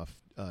oddly enough,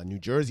 New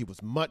Jersey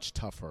was much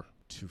tougher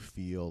to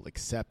feel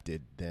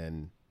accepted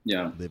than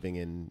living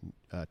in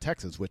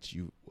Texas, which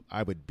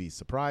I would be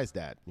surprised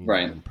at,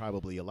 and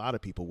probably a lot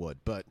of people would.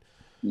 But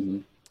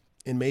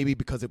and maybe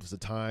because it was the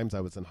times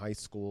I was in high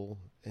school,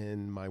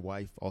 and my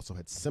wife also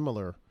had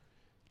similar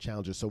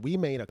challenges, so we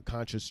made a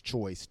conscious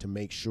choice to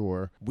make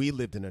sure we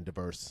lived in a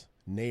diverse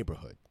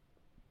neighborhood.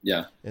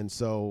 Yeah. And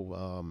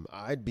so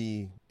I'd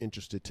be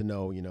interested to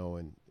know,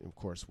 and of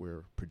course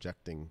we're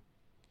projecting.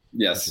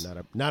 Yes.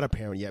 Not a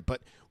parent yet,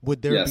 but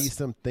would there be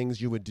some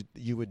things you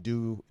would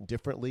do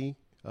differently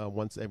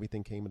once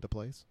everything came into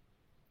place?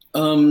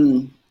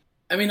 I'm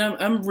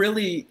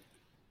really,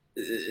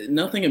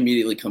 nothing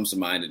immediately comes to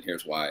mind, and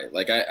here's why.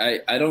 Like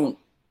I don't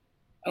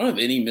have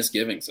any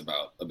misgivings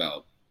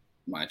about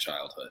my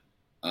childhood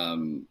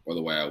or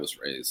the way I was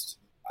raised.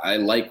 I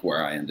like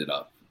where I ended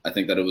up. I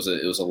think that it was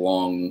a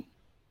long,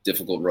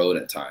 difficult road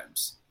at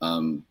times,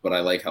 but I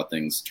like how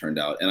things turned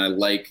out, and I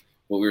like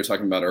what we were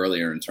talking about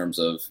earlier in terms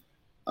of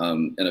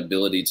an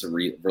ability to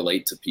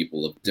relate to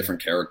people of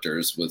different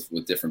characters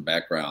with different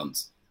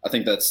backgrounds. I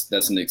think that's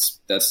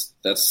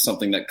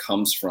something that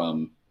comes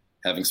from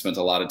having spent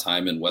a lot of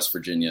time in West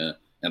Virginia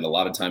and a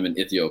lot of time in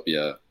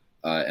Ethiopia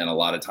and a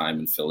lot of time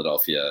in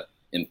Philadelphia,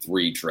 in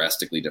 3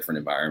 drastically different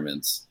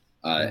environments,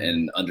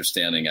 and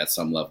understanding at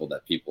some level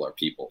that people are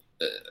people.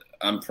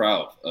 I'm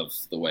proud of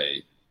the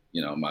way,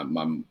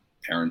 my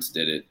parents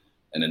did it,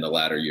 and in the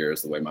latter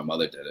years, the way my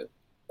mother did it,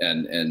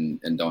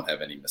 and don't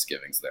have any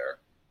misgivings there.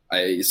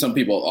 Some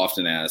people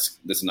often ask,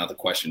 this is not the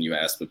question you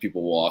asked, but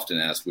people will often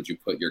ask, would you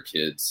put your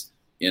kids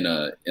in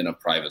a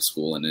private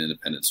school, an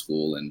independent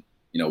school, and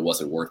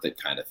was it worth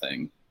it, kind of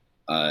thing?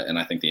 And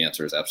I think the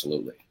answer is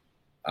absolutely.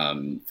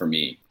 For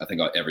me, I think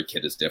every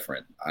kid is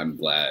different. I'm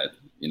glad,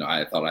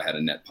 I thought I had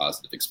a net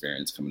positive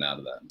experience coming out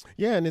of that.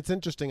 Yeah, and it's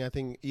interesting. I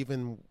think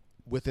even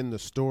within the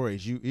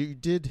stories, you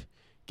did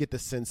get the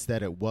sense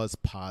that it was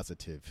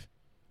positive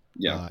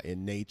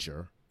in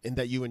nature, and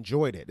that you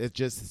enjoyed it. It's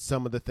just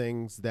some of the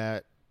things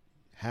that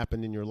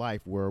happened in your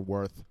life were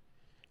worth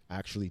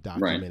actually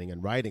documenting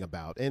and writing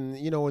about. And,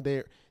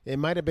 it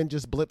might have been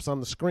just blips on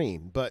the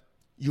screen, but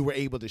you were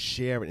able to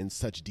share it in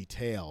such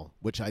detail,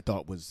 which I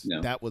thought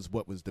that was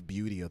what was the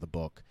beauty of the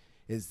book,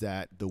 is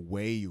that the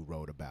way you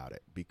wrote about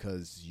it,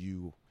 because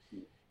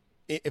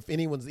if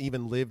anyone's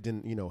even lived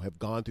in, have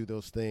gone through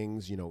those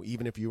things,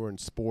 even if you were in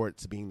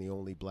sports, being the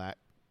only black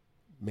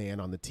man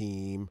on the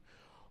team,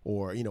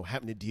 or,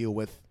 having to deal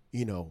with,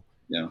 not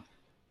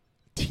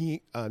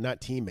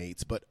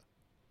teammates, but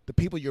the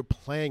people you're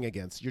playing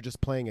against, you're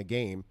just playing a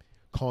game,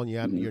 calling you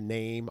out your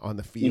name on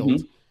the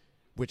field,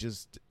 which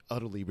is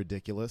utterly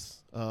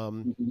ridiculous.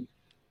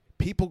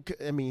 People,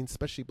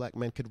 especially black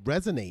men, could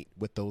resonate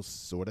with those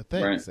sort of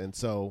things. And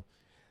so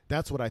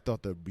that's what I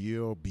thought the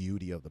real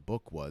beauty of the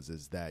book was,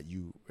 is that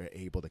you were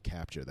able to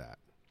capture that.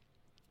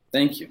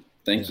 Thank you.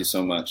 Thank you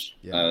so much.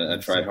 I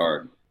tried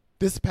hard.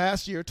 This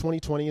past year,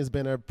 2020, has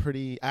been a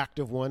pretty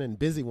active one and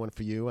busy one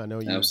for you. I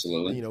know you,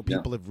 absolutely.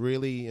 People have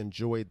really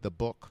enjoyed the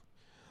book.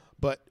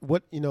 But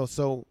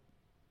so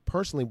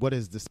personally, what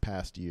has this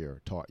past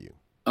year taught you?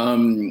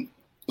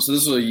 So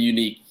this was a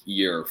unique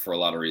year for a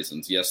lot of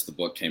reasons. Yes, the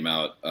book came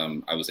out.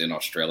 I was in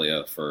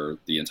Australia for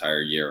the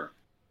entire year.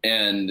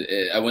 And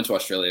I went to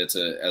Australia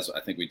as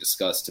I think we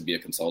discussed, to be a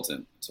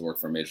consultant, to work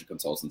for a major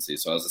consultancy.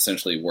 So I was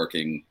essentially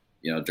working,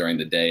 during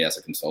the day as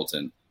a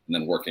consultant, and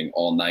then working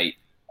all night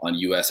on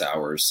U.S.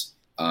 hours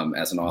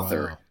as an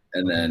author,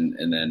 and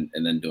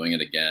then doing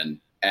it again.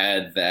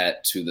 Add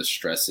that to the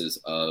stresses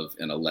of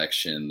an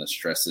election, the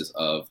stresses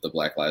of the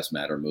Black Lives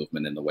Matter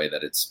movement and the way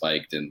that it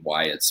spiked and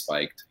why it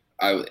spiked.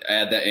 I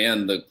add that,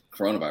 and the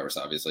coronavirus,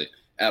 obviously.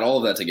 Add all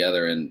of that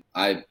together, and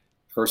I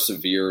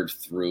persevered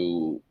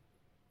through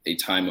a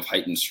time of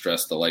heightened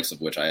stress, the likes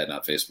of which I had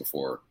not faced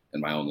before in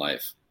my own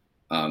life.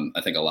 I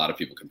think a lot of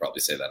people can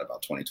probably say that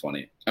about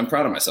 2020. I'm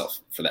proud of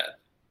myself for that.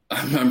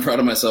 I'm proud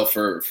of myself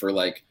for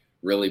like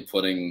really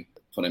putting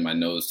my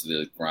nose to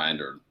the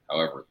grind, or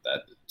however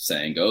that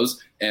saying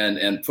goes,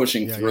 and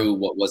pushing through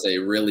what was a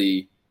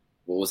really,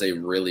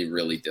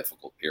 really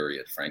difficult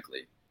period,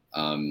 frankly,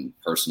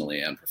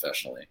 personally and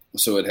professionally.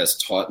 So it has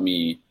taught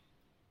me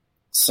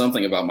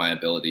something about my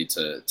ability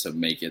to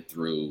make it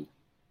through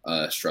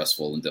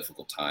stressful and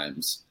difficult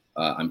times.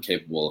 I'm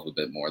capable of a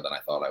bit more than I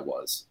thought I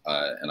was,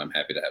 and I'm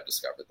happy to have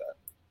discovered that.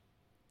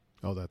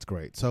 Oh, that's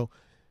great. So,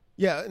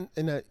 yeah,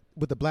 and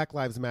with the Black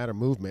Lives Matter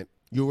movement,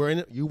 you were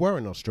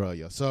in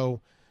Australia.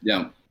 So,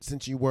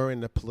 since you were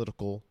in the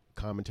political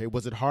commentary,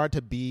 was it hard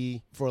to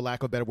be, for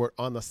lack of a better word,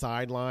 on the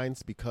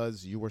sidelines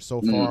because you were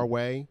so far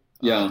away?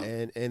 Yeah.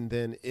 And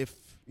then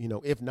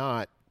if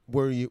not,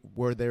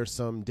 were there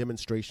some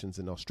demonstrations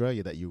in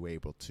Australia that you were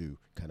able to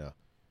kind of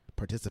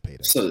participate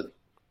in?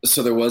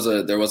 So there was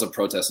a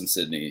protest in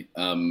Sydney,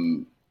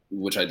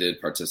 which I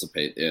did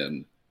participate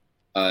in.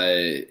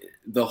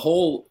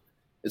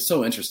 It's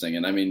so interesting,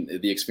 and I mean,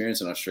 the experience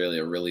in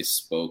Australia really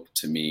spoke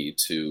to me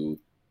to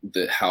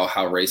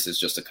how race is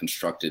just a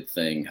constructed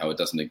thing, how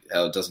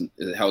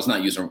it's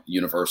not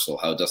universal,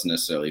 how it doesn't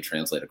necessarily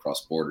translate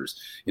across borders.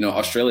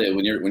 Australia,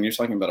 when you're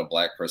talking about a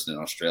black person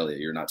in Australia,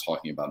 you're not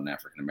talking about an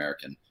African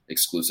American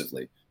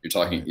exclusively.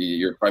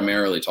 You're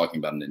primarily talking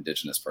about an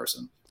indigenous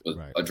person with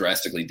a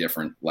drastically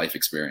different life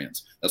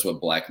experience. That's what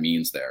black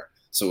means there.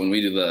 So when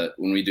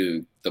we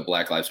do the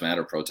Black Lives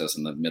Matter protest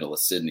in the middle of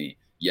Sydney,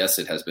 yes,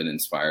 it has been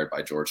inspired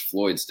by George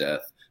Floyd's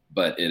death,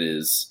 but it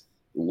is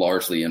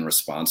largely in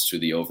response to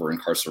the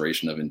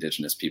over-incarceration of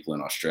indigenous people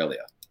in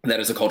Australia. That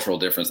is a cultural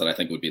difference that I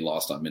think would be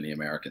lost on many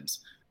Americans.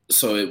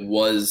 So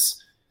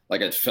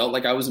it felt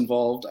like I was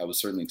involved. I was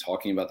certainly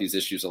talking about these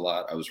issues a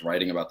lot. I was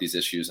writing about these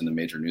issues in the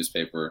major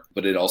newspaper,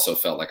 but it also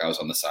felt like I was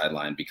on the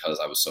sideline because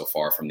I was so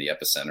far from the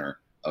epicenter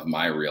of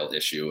my real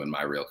issue and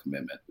my real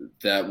commitment.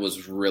 That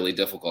was really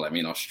difficult. I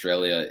mean,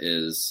 Australia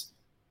is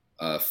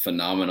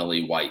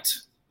phenomenally white.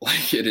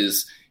 Like it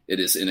is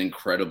an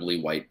incredibly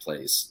white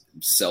place.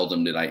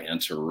 Seldom did I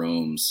enter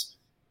rooms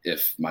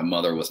if my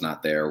mother was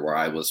not there where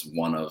I was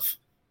one of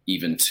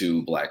even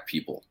two black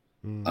people.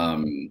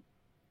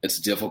 It's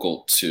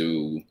difficult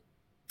to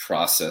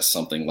process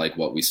something like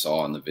what we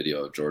saw in the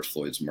video of George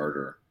Floyd's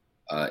murder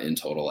in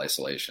total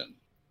isolation.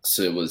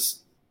 So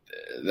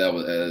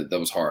that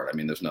was hard. I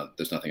mean, there's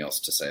nothing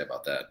else to say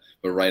about that.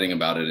 But writing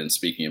about it and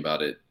speaking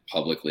about it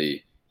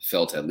publicly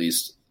felt at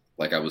least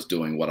like I was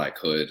doing what I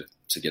could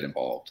to get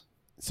involved.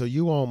 So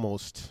you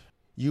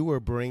were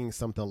bringing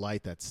something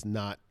light that's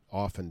not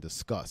often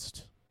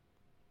discussed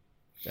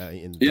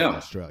in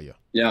Australia.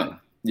 Yeah.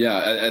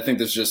 I think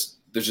there's just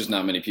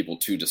not many people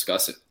to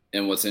discuss it.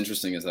 And what's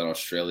interesting is that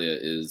Australia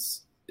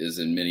is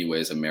in many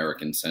ways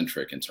American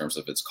centric in terms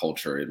of its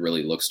culture. It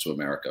really looks to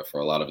America for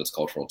a lot of its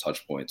cultural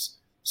touch points.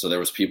 So there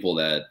was people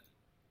that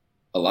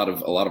a lot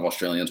of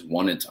Australians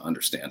wanted to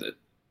understand it,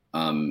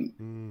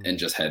 and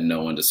just had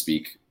no one to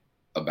speak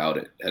about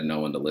it, had no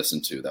one to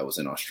listen to that was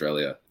in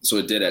Australia. So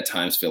it did at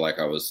times feel like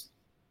I was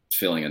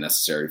filling a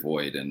necessary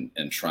void and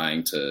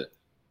trying to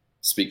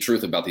speak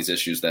truth about these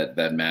issues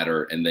that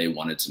matter and they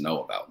wanted to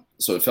know about.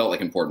 So it felt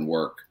like important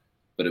work,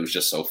 but it was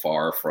just so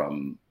far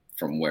from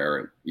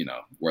where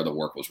the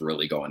work was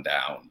really going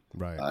down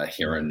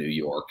here in New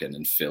York and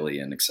in Philly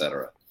and et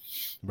cetera.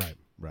 Right.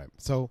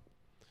 So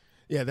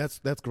yeah, that's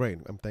great.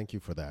 Thank you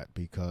for that,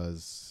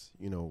 because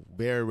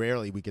very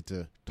rarely we get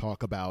to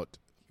talk about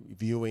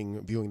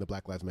viewing the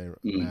Black Lives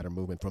Matter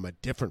movement from a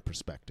different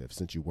perspective,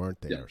 since you weren't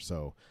there. Yeah.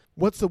 So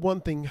what's the one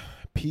thing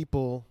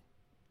people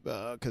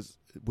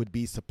would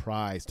be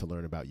surprised to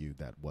learn about you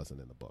that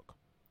wasn't in the book?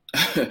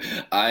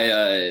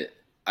 I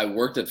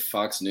worked at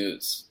Fox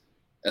News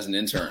as an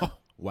intern.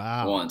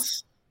 Wow.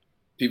 Once.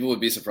 People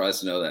would be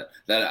surprised to know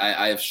that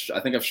I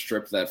think I've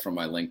stripped that from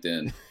my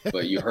LinkedIn,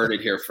 but you heard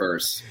it here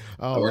first.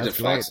 I worked at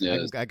Fox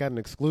News. I got an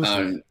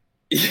exclusive.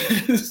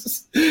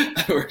 Yes,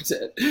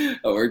 I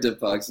worked at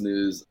Fox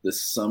News the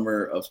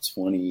summer of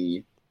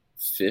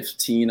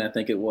 2015, I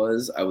think it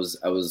was. I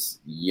was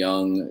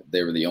young.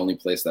 They were the only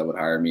place that would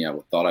hire me. I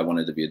thought I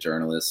wanted to be a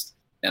journalist,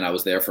 and I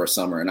was there for a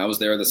summer. And I was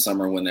there the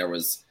summer when there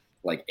was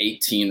like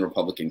 18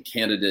 Republican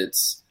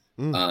candidates.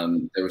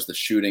 There was the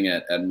shooting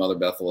at Mother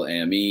Bethel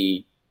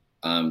AME.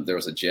 There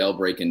was a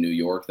jailbreak in New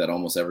York that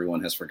almost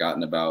everyone has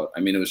forgotten about. I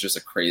mean, it was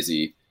a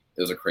crazy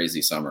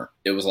summer.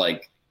 It was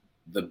like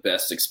the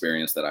best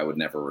experience that I would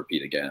never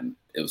repeat again.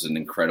 It was an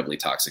incredibly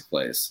toxic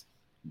place,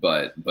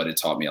 but it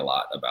taught me a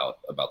lot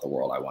about the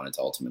world I wanted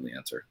to ultimately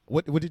enter.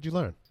 What did you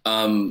learn?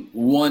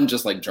 One,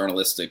 just like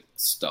journalistic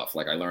stuff.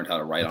 Like I learned how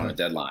to write on a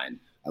deadline.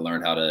 I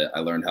learned how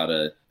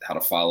to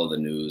follow the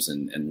news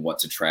and what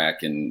to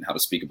track and how to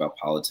speak about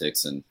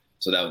politics. And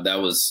so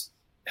that was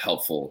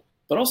helpful.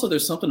 But also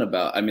there's something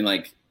about, I mean,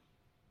 like,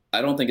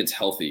 I don't think it's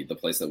healthy, the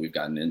place that we've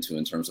gotten into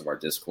in terms of our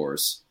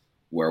discourse,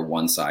 where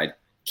one side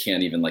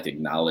can't even like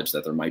acknowledge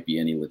that there might be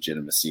any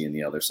legitimacy in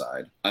the other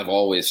side. I've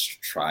always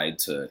tried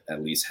to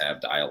at least have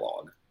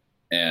dialogue,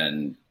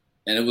 and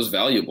it was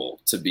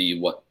valuable to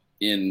be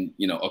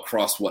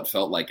across what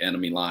felt like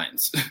enemy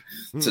lines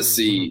to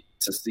see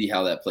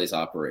how that place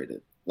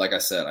operated. Like I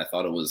said, I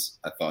thought it was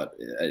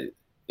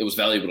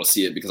valuable to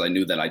see it because I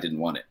knew that I didn't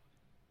want it.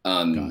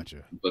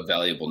 Gotcha. But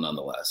valuable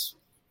nonetheless.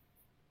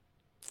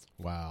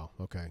 Wow.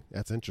 Okay.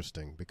 That's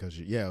interesting because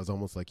it was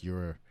almost like you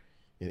were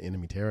in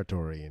enemy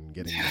territory and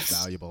getting this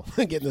valuable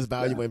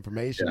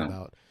information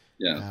about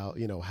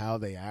how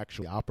they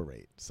actually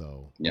operate.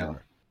 So,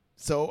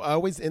 So I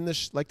always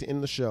like to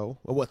end the show.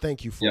 Well,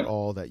 thank you for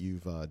all that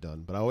you've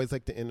done, but I always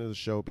like to end the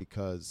show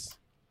because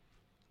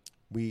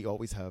we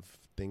always have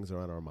things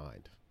on our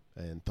mind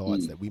and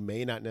thoughts that we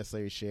may not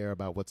necessarily share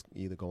about what's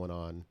either going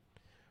on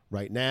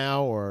right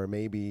now or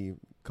maybe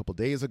a couple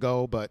days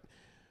ago, but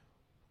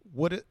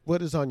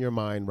what is on your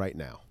mind right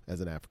now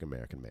as an African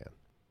American man?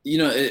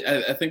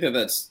 I think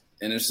that's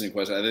an interesting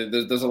question.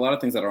 There's a lot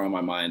of things that are on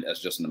my mind as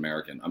just an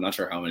American. I'm not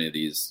sure how many of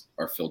these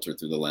are filtered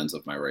through the lens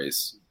of my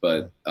race,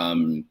 but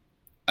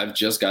I've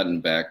just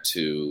gotten back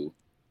to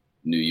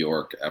New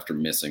York after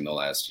missing the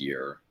last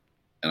year,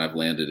 and I've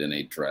landed in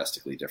a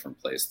drastically different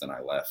place than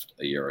I left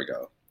a year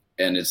ago.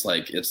 And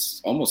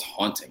it's almost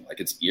haunting. Like,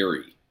 it's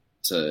eerie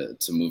to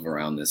move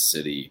around this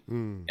city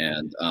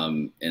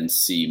and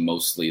see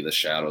mostly the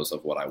shadows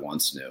of what I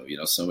once knew.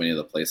 So many of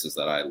the places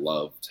that I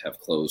loved have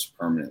closed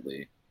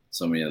permanently.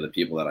 So many of the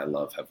people that I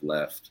love have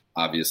left.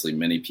 Obviously,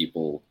 many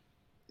people,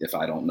 if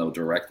I don't know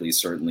directly,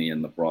 certainly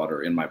in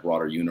my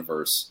broader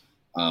universe,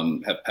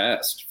 have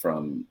passed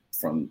from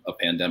a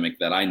pandemic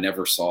that I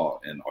never saw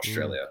in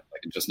Australia.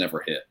 Like, it just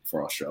never hit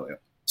for Australia.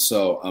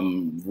 So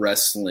I'm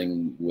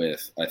wrestling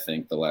with, I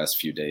think, the last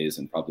few days,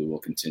 and probably will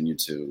continue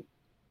to,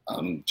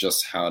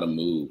 just how to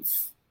move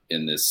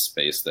in this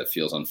space that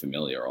feels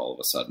unfamiliar all of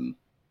a sudden.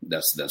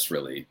 That's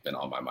really been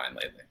on my mind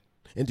lately.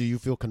 And do you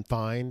feel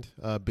confined,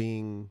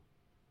 being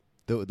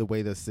the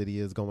way the city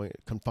is going,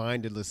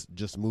 confined to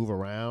just move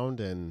around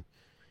and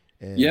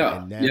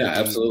navigate?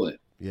 Absolutely.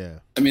 Yeah.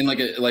 I mean,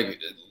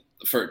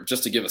 for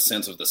just to give a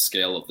sense of the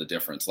scale of the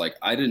difference, like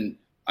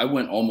I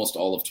went almost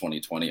all of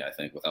 2020, I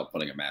think, without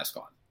putting a mask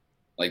on.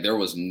 Like, there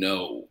was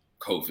no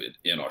COVID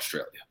in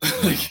Australia.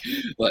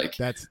 like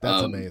that's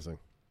amazing.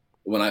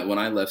 When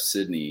I left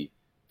Sydney,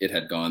 it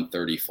had gone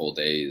 30 full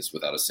days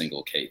without a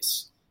single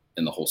case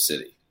in the whole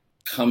city.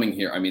 Coming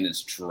here, I mean,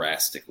 it's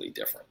drastically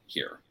different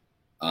here.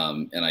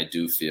 And I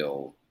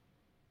feel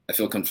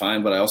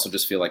confined, but I also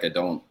just feel like I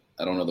don't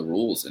know the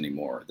rules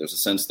anymore. There's a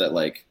sense that,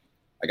 like,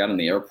 I got in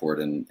the airport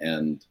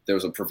and there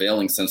was a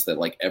prevailing sense that,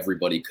 like,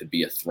 everybody could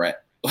be a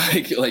threat.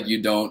 Like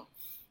you don't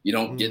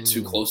get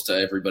too close to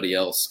everybody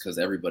else because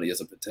everybody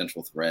is a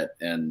potential threat.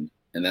 And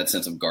that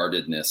sense of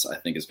guardedness, I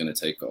think, is going to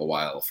take a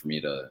while for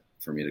me to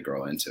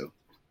grow into.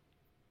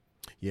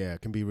 Yeah,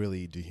 it can be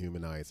really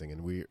dehumanizing,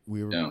 and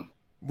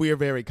we are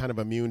very kind of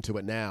immune to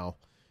it now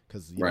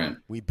because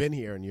we've been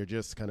here, and you're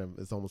just kind of,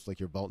 it's almost like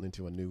you're vaulting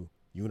into a new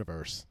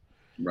universe.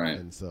 Right.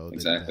 And so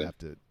exactly. they have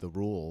the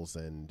rules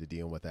and to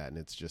deal with that. And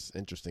it's just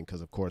interesting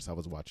because, of course, I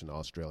was watching the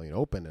Australian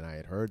Open and I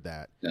had heard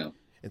that. Yeah.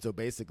 And so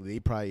basically they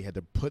probably had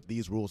to put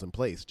these rules in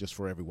place just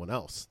for everyone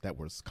else that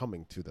was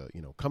coming to the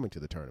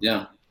tournament.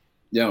 Yeah.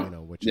 Yeah.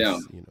 Which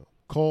is,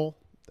 Cole,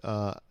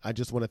 I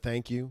just want to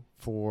thank you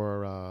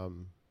for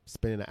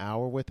spending an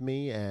hour with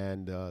me.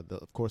 And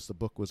of course the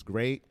book was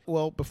great.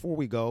 Well, before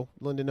we go,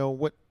 Linda, know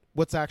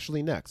what's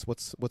actually next?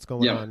 What's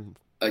going on?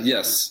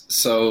 Yes.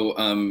 So,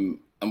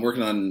 I'm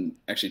working on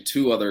actually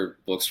 2 other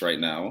books right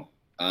now.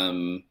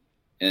 And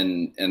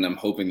I'm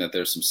hoping that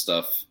there's some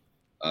stuff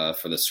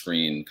for the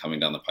screen coming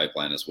down the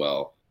pipeline as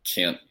well.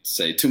 Can't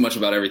say too much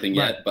about everything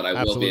yet, but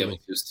I will be able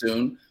to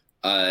soon.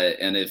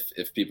 And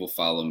if people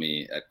follow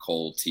me at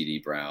Cole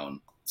TD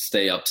Brown,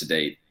 stay up to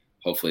date.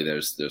 Hopefully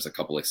there's a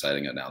couple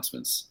exciting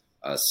announcements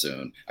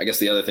soon. I guess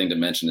the other thing to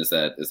mention is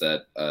that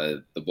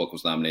the book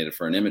was nominated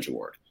for an Image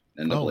Award,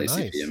 an NAACP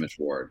nice. Image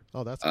Award.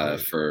 Oh, that's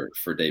great.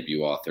 For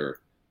debut author.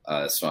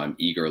 So I'm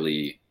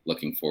eagerly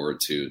looking forward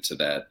to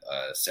that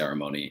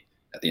ceremony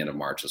at the end of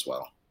March as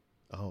well.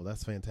 Oh,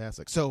 that's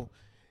fantastic. So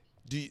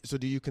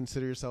do you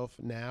consider yourself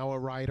now a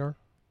writer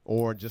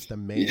or just a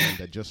man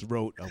that just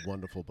wrote a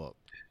wonderful book?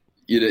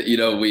 We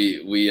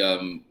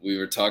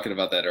were talking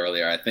about that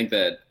earlier. I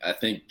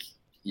think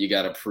you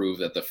got to prove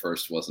that the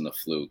first wasn't a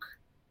fluke.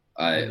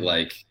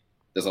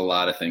 There's a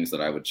lot of things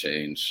that I would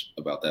change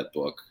about that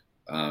book.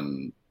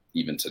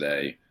 Even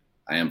today,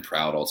 I am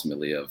proud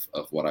ultimately of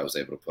what I was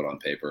able to put on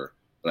paper,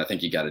 but I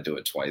think you got to do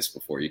it twice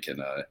before you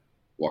can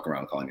walk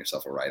around calling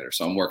yourself a writer.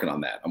 So I'm working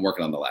on that. I'm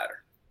working on the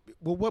latter.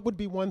 Well, what would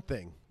be one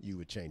thing you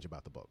would change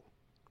about the book?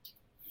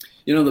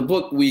 The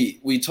book,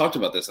 we talked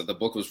about this, that the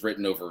book was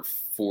written over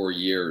 4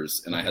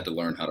 years and I had to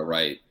learn how to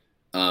write.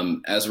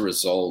 As a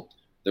result,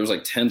 there was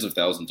like tens of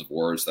thousands of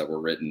words that were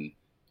written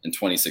in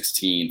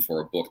 2016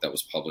 for a book that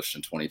was published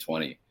in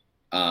 2020.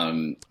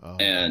 And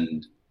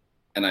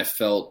I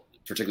felt,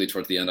 particularly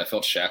towards the end, I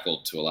felt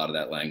shackled to a lot of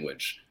that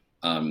language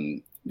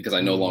because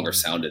I no longer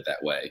sounded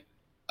that way.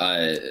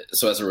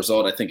 So as a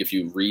result, I think if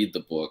you read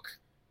the book,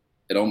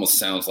 it almost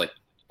sounds like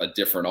a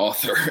different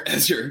author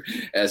as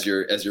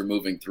you're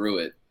moving through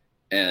it.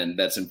 And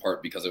that's in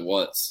part because it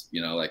was,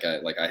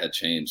 I had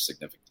changed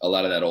significantly. A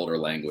lot of that older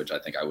language, I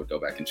think I would go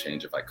back and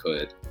change if I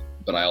could.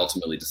 But I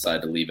ultimately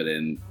decided to leave it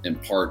in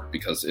part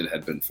because it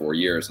had been 4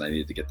 years and I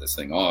needed to get this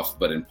thing off,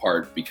 but in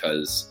part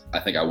because I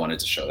think I wanted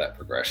to show that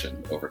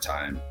progression over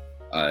time.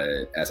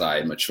 As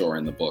I mature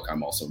in the book,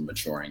 I'm also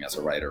maturing as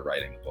a writer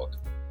writing the book.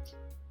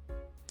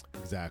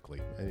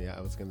 Exactly. And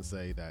I was going to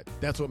say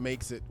that's what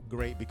makes it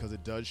great, because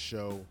it does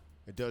show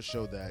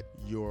that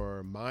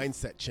your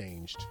mindset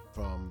changed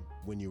from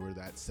when you were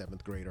that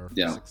seventh grader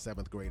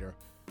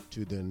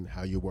to then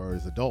how you were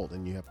as an adult.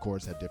 And you, of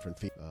course, had different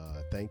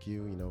thank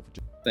you,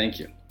 Thank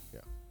you.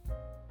 Yeah.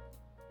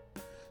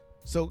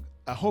 So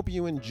I hope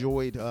you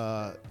enjoyed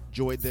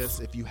this.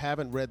 If you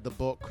haven't read the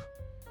book,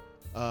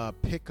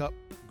 pick up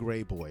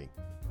Gray Boy,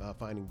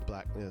 Finding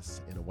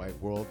Blackness in a White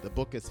World. The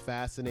book is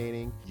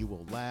fascinating. You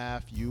will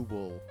laugh, you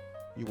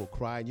will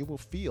cry, and you will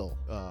feel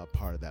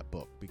part of that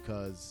book,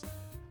 because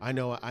I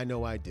know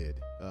I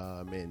did,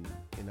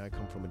 and I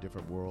come from a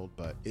different world.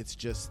 But it's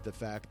just the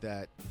fact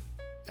that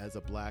as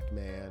a black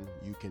man,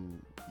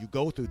 you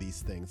go through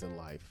these things in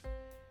life,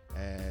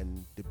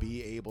 and to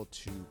be able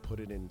to put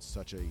it in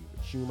such a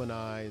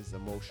humanized,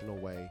 emotional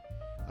way,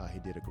 he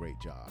did a great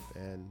job.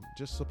 And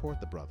just support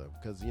the brother,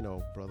 because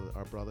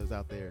our brothers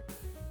out there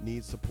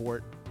need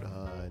support,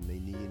 and they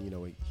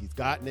need, he's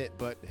gotten it,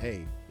 but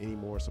hey, any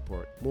more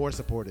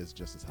support is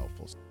just as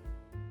helpful.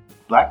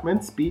 Black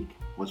Men Speak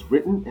was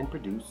written and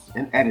produced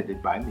and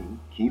edited by me,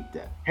 Keith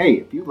Dent. Hey,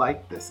 if you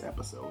liked this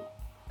episode,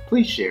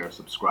 please share or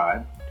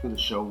subscribe to the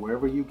show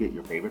wherever you get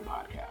your favorite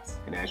podcasts.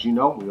 And as you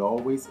know, we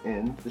always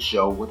end the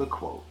show with a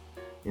quote.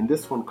 And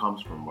this one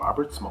comes from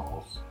Robert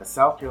Smalls, a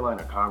South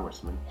Carolina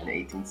congressman in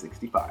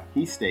 1865.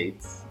 He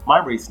states, "My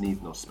race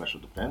needs no special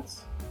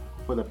defense,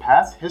 for the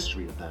past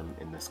history of them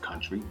in this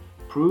country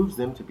proves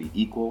them to be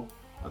equal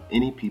of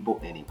any people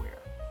anywhere.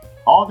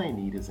 All they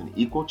need is an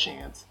equal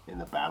chance in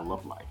the battle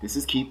of life." This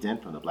is Keith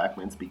Dent from the Black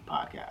Men Speak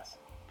podcast.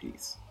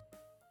 Peace.